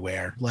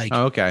everywhere. Like,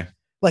 okay,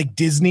 like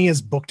Disney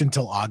is booked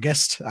until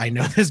August. I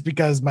know this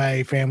because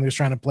my family was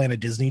trying to plan a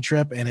Disney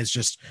trip, and it's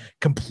just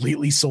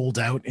completely sold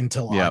out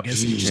until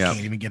August. You just can't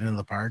even get into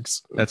the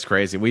parks. That's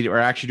crazy. We're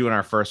actually doing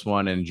our first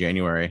one in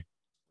January.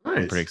 Nice.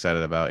 I'm pretty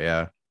excited about.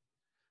 Yeah,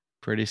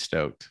 pretty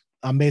stoked.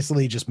 I'm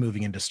basically just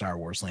moving into Star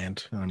Wars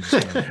land. I'm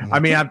just I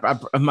mean,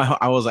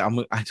 I was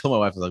like, I told my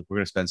wife, I was like, we're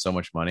gonna spend so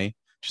much money.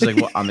 She's like,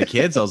 well, on the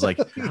kids? I was like,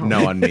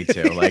 no, on me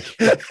too. Like,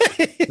 you're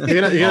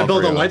gonna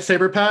build a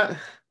lightsaber, Pat?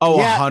 Oh,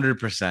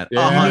 100%.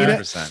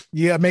 100%.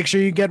 Yeah, make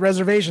sure you get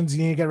reservations.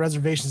 You need to get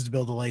reservations to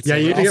build a lightsaber. Yeah,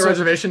 you need to get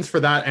reservations for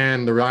that,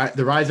 and the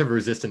Rise of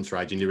Resistance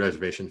ride. You need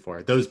reservations for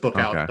it. Those book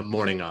out the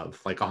morning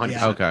of, like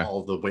 100%. All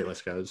of the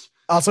waitlist goes.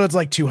 Also, it's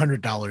like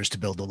 $200 to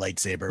build a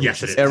lightsaber.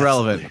 Yes, it is.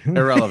 Irrelevant.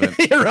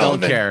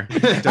 Don't care.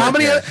 How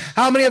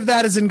many of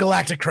that is in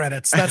galactic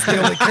credits? That's the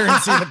only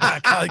currency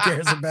that Kyle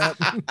cares about.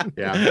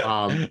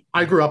 Yeah.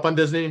 I grew up on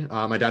Disney.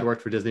 My dad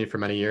worked for Disney for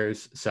many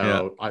years,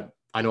 so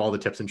I know all the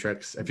tips and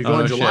tricks. If you go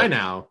in July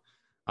now,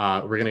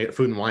 we're going to get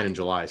food and wine in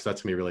July. So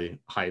that's going to be really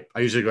hype. I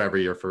usually go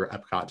every year for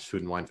Epcot's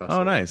Food and Wine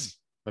Festival. Oh, nice.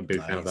 I'm a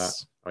big fan of that.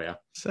 Oh, yeah.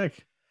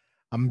 Sick.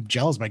 I'm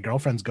jealous. My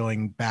girlfriend's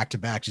going back to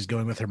back. She's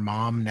going with her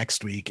mom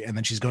next week, and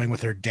then she's going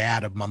with her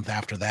dad a month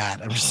after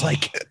that. I'm just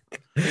like,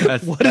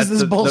 What is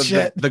this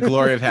bullshit? The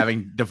glory of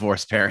having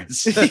divorced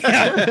parents.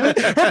 Yeah.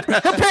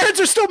 Her parents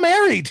are still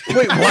married.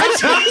 Wait,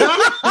 what?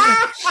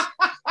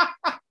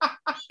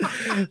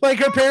 Like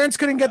her parents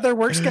couldn't get their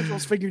work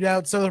schedules figured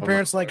out, so their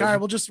parents like, all right,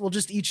 we'll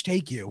just each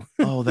take you.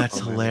 Oh, that's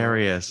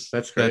hilarious.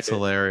 That's great. That's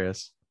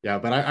hilarious. Yeah,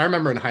 but I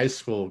remember in high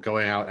school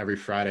going out every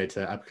Friday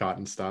to Epcot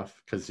and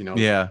stuff because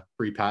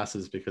free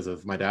passes because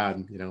of my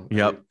dad.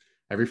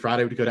 Every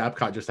Friday we'd go to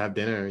Epcot just to have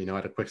dinner.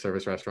 At a quick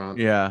service restaurant.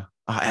 Yeah,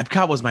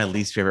 Epcot was my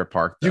least favorite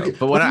park though.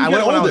 But when I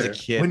was a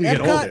kid, when you get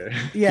older,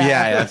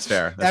 yeah, that's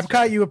fair. Epcot,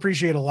 fair. You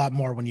appreciate a lot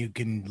more when you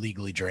can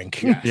legally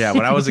drink. Yes. Yeah,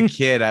 when I was a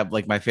kid,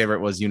 my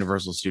favorite was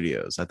Universal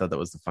Studios. I thought that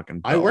was the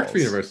fucking. I worked for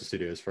Universal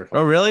Studios for.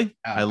 Oh really?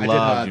 I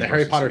love the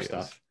Harry Potter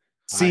stuff.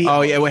 See,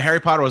 Harry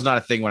Potter was not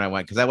a thing when I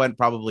went because I went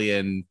probably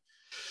in.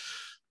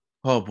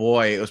 Oh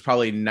boy, it was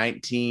probably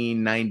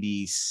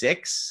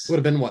 1996. Would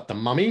have been what, The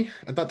Mummy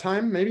at that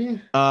time,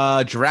 maybe?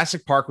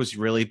 Jurassic Park was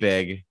really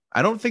big.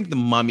 I don't think The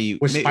Mummy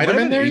was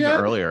Spider-Man there yet?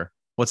 Earlier.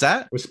 What's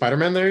that? Was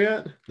Spider-Man there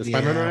yet? The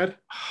Spider-Man ride?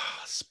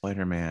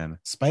 Spider-Man.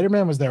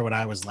 Spider-Man was there when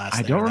I was last.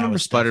 I don't remember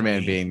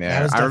Spider-Man being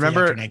there. I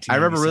remember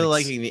really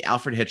liking the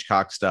Alfred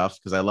Hitchcock stuff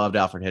because I loved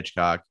Alfred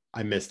Hitchcock.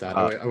 I missed that.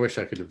 I wish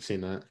I could have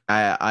seen that.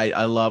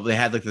 I love. They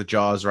had like the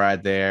Jaws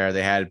ride there.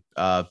 They had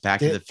Back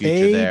to the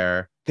Future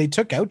there. They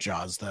took out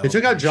Jaws though. They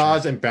took out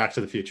Jaws and Back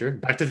to the Future.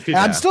 Back to the Future.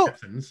 I'm still.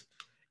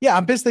 Yeah,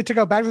 I'm pissed they took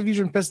out Back to the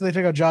Future and pissed they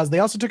took out Jaws. They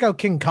also took out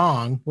King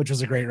Kong, which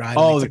was a great ride.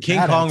 Oh, the King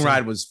Kong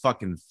ride was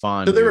fucking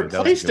fun. So they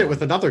replaced it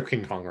with another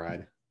King Kong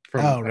ride.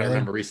 Really? I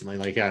remember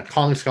recently,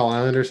 Kong Skull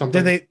Island or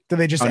something. Did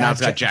they just? Oh, now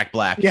it's got Jack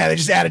Black. Yeah, they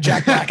just added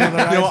Jack Black. On the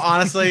ride.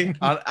 Honestly,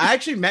 I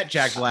actually met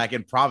Jack Black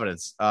in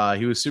Providence.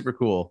 He was super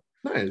cool.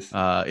 Nice.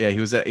 He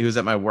was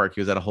at my work.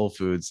 He was at a Whole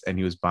Foods and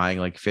he was buying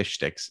like fish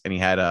sticks and he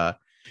had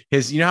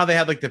his, how they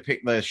had like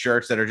the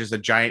shirts that are just a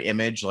giant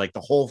image, like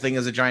the whole thing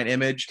is a giant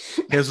image.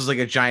 His was like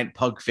a giant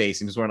pug face.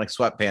 He was wearing like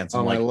sweatpants.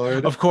 Oh my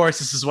lord! Of course,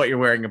 this is what you're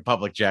wearing in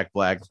public, Jack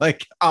Black.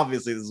 Like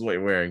obviously, this is what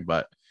you're wearing,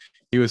 but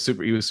he was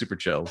super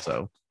chill.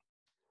 So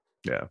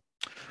yeah.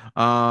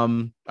 All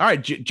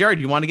right, Jared,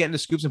 do you want to get into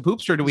scoops and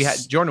poops, or do we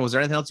have Jordan? Was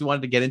there anything else you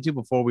wanted to get into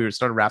before we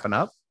started wrapping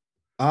up?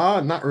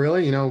 Not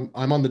really.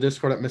 I'm on the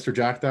Discord at Mr.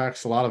 Jack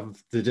Dax. A lot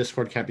of the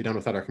Discord can't be done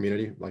without our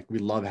community. Like we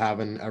love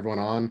having everyone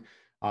on.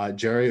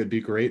 Jerry, it would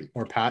be great,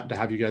 or Pat, to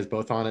have you guys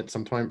both on at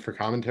some time for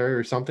commentary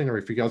or something, or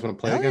if you guys want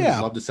to play again, I'd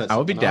love to set. I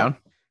would be down.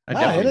 I'd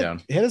definitely be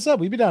down. Hit us up.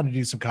 We'd be down to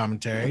do some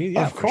commentary.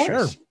 Yeah, of course.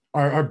 Sure.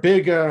 Our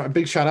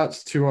big shout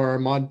outs to our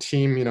mod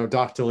team,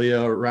 Dr.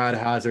 Leo, Rad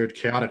Hazard,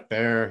 Chaotic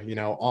Bear,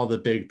 all the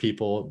big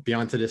people,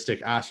 Beyond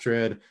Sadistic,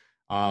 Astrid,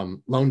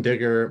 Lone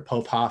Digger,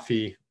 Pope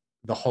Hoffy,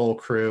 the whole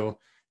crew.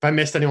 If I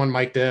missed anyone,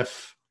 Mike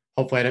Diff.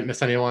 Hopefully I didn't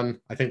miss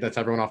anyone. I think that's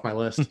everyone off my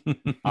list.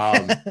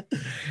 But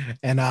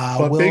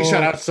big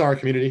shout outs to our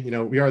community.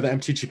 We are the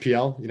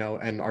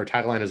MTGPL, and our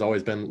tagline has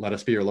always been "Let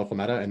us be your local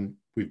meta," and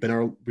we've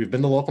been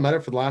the local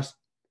meta for the last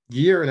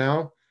year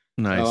now.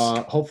 Nice.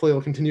 Hopefully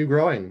it'll continue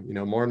growing,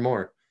 more and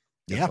more.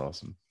 That's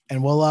awesome.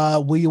 And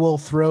we will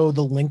throw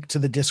the link to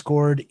the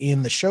Discord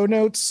in the show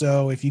notes.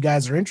 So if you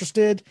guys are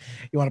interested,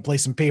 you want to play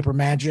some paper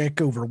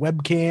magic over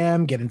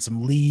webcam, get in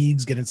some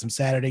leagues, get in some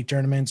Saturday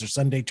tournaments or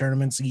Sunday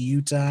tournaments,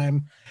 EU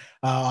time,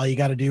 all you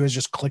got to do is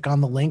just click on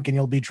the link and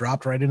you'll be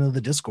dropped right into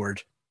the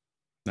Discord.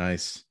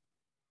 Nice.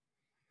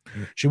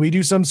 Should we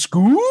do some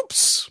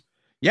scoops?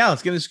 Yeah,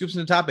 let's get into scoops in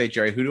the top 8,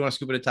 Jerry. Who do you want to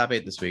scoop in the top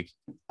 8 this week?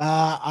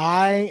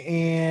 I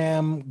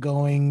am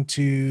going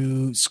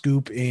to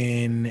scoop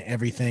in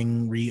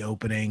everything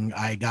reopening.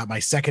 I got my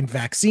second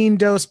vaccine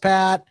dose,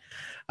 Pat.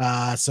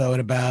 So in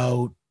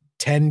about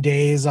 10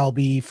 days, I'll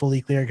be fully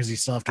clear because you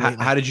still have to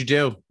wait. How did you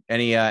do?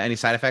 Any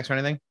side effects or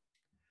anything?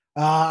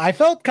 I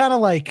felt kind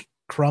of like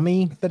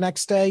crummy the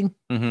next day.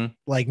 Mm-hmm.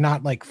 Like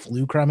not like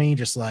flu crummy,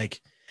 just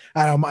like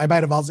I don't know. I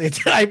might have also.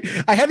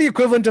 I had the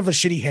equivalent of a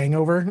shitty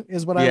hangover,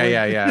 is what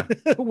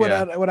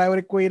what I would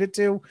equate it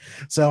to.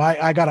 So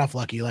I got off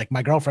lucky. Like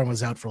my girlfriend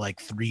was out for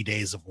like 3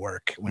 days of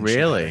work.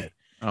 Really?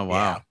 Oh wow.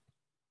 Yeah.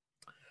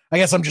 I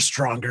guess I'm just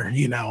stronger,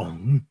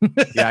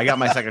 Yeah, I got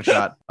my second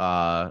shot.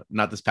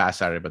 Not this past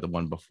Saturday, but the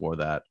one before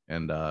that,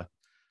 and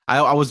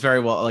I was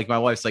very well. Like my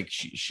wife's like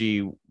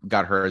she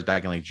got hers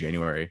back in like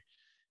January.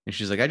 And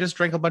she's like, I just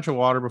drank a bunch of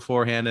water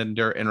beforehand and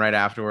right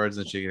afterwards.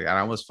 And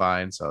I was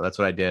fine. So that's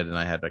what I did. And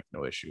I had like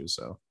no issues.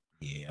 So,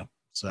 yeah.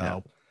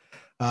 So,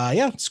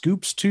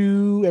 scoops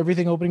to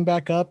everything opening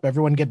back up.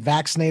 Everyone get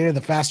vaccinated.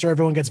 The faster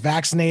everyone gets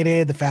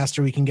vaccinated, the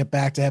faster we can get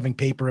back to having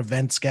paper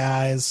events,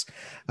 guys.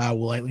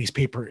 Well, at least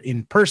paper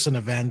in-person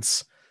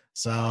events.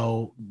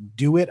 So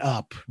do it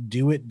up.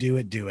 Do it.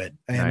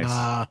 And,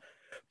 nice.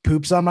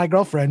 Poops on my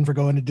girlfriend for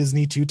going to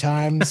Disney 2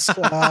 times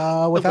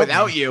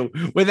without you.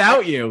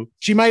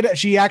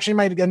 She actually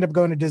might end up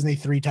going to Disney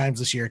 3 times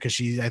this year because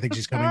I think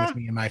she's coming with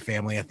me and my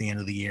family at the end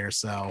of the year.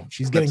 So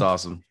she's getting That's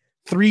awesome.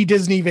 3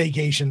 Disney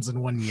vacations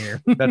in 1 year.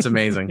 That's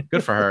amazing.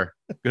 Good for her.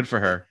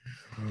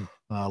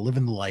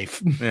 Living the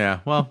life.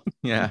 Yeah. Well,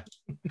 yeah.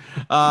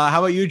 How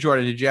about you,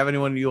 Jordan? Did you have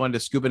anyone you wanted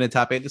to scoop in the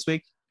top 8 this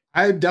week?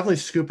 I definitely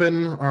scoop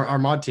in our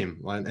mod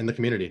team in the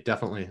community.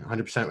 Definitely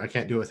 100%. I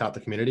can't do it without the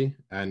community.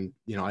 And,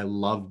 I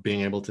love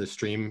being able to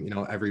stream,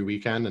 every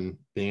weekend and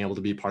being able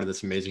to be part of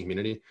this amazing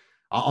community.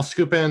 I'll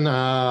scoop in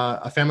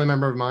a family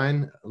member of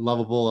mine,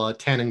 lovable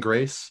Tan and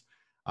Grace.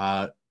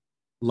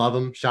 Love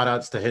him. Shout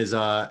outs to his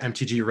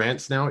MTG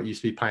rants now. It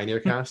used to be Pioneer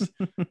Cast.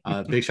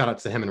 Big shout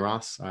outs to him and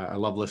Ross. I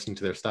love listening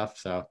to their stuff.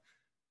 So,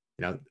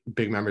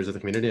 big members of the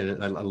community.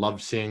 And I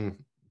love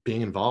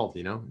being involved.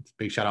 It's a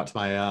big shout out to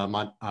my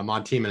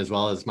mod team, and as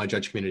well as my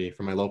judge community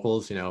from my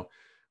locals,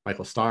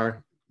 Michael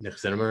Starr, Nick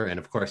Zinnemer, and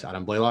of course,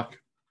 Adam Blaylock.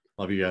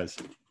 Love you guys.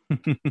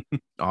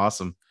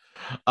 Awesome.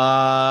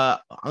 I'm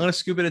going to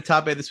scoop in a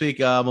top 8 this week,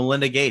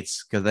 Melinda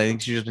Gates, because I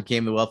think she just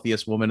became the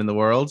wealthiest woman in the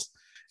world.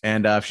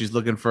 And if she's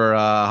looking for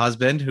a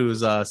husband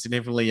who's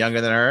significantly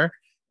younger than her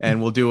and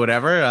will do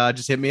whatever,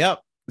 just hit me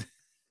up.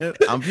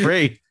 I'm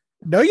free.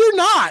 No, you're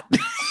not.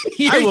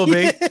 I will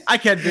be. I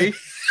can be.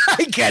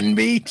 I can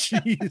be.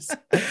 Jeez.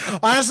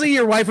 Honestly,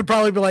 your wife would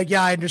probably be like,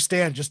 "Yeah, I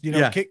understand. Just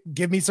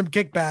give me some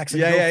kickbacks."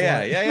 And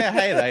Yeah.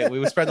 Hey, we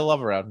would spread the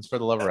love around.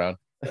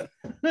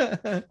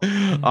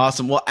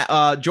 Awesome.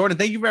 Well, Jordan,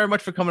 thank you very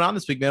much for coming on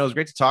this week, man. It was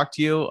great to talk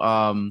to you.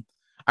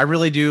 I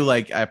really do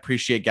I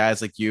appreciate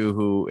guys like you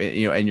who,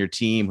 and your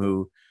team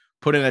who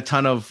put in a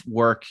ton of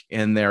work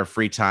in their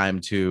free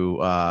time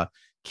to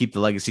keep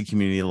the legacy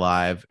community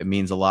alive. It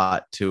means a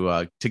lot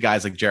to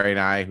guys like Jerry and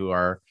I who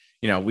are,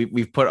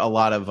 we've put a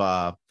lot of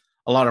our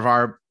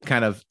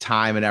kind of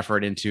time and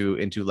effort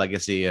into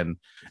legacy. And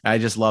I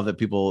just love that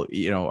people,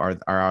 are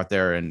out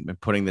there and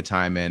putting the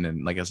time in.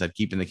 And like I said,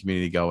 keeping the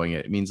community going,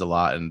 it means a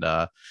lot.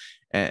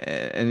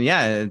 And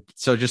yeah,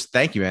 so just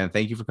thank you, man.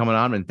 Thank you for coming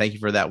on, and thank you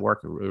for that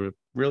work. We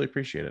really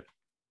appreciate it.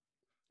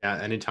 Yeah,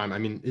 anytime. I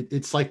mean,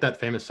 it's like that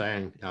famous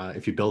saying,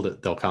 if you build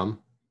it, they'll come.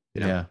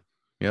 Yeah.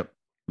 Yep.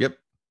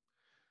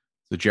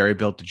 So Jerry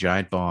built the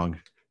giant bong.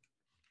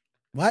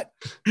 What?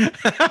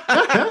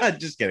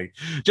 Just kidding,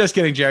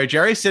 Jerry.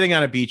 Jerry's sitting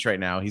on a beach right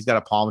now. He's got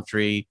a palm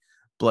tree,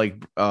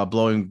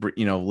 blowing,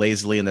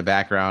 lazily in the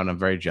background. I'm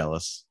very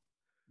jealous.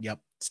 Yep,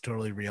 it's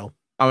totally real.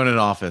 I'm in an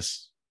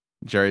office.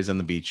 Jerry's on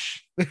the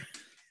beach.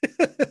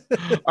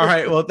 All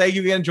right. Well, thank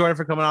you again, Jordan,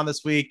 for coming on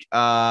this week.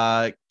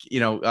 We'll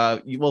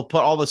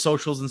put all the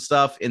socials and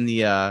stuff in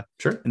the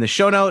in the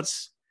show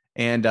notes,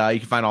 and you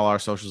can find all our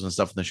socials and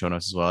stuff in the show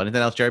notes as well.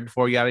 Anything else, Jerry,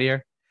 before we get out of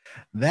here?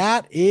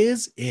 That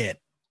is it.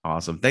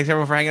 Awesome. Thanks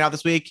everyone for hanging out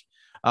this week.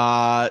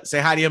 Say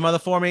hi to your mother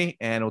for me,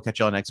 and we'll catch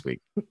y'all next week.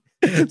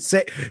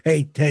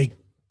 Hey,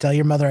 tell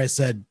your mother I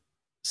said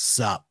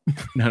sup.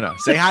 No.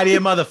 Say hi to your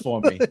mother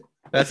for me.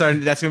 That's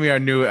gonna be our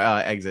new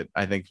exit,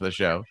 I think, for the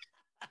show.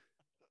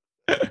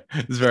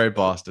 It's very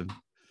Boston.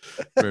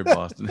 Very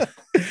Boston.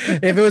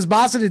 If it was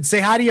Boston, it'd say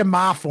hi to your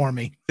ma for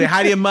me. Say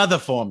hi to your mother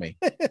for me.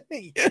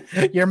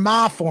 Your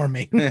ma for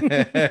me. All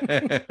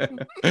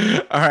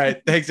right.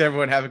 Thanks,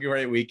 everyone. Have a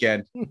great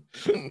weekend. Bye.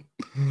 Come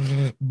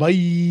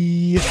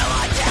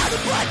on down to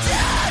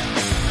Bloodtown.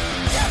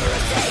 Never a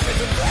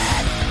savior to play.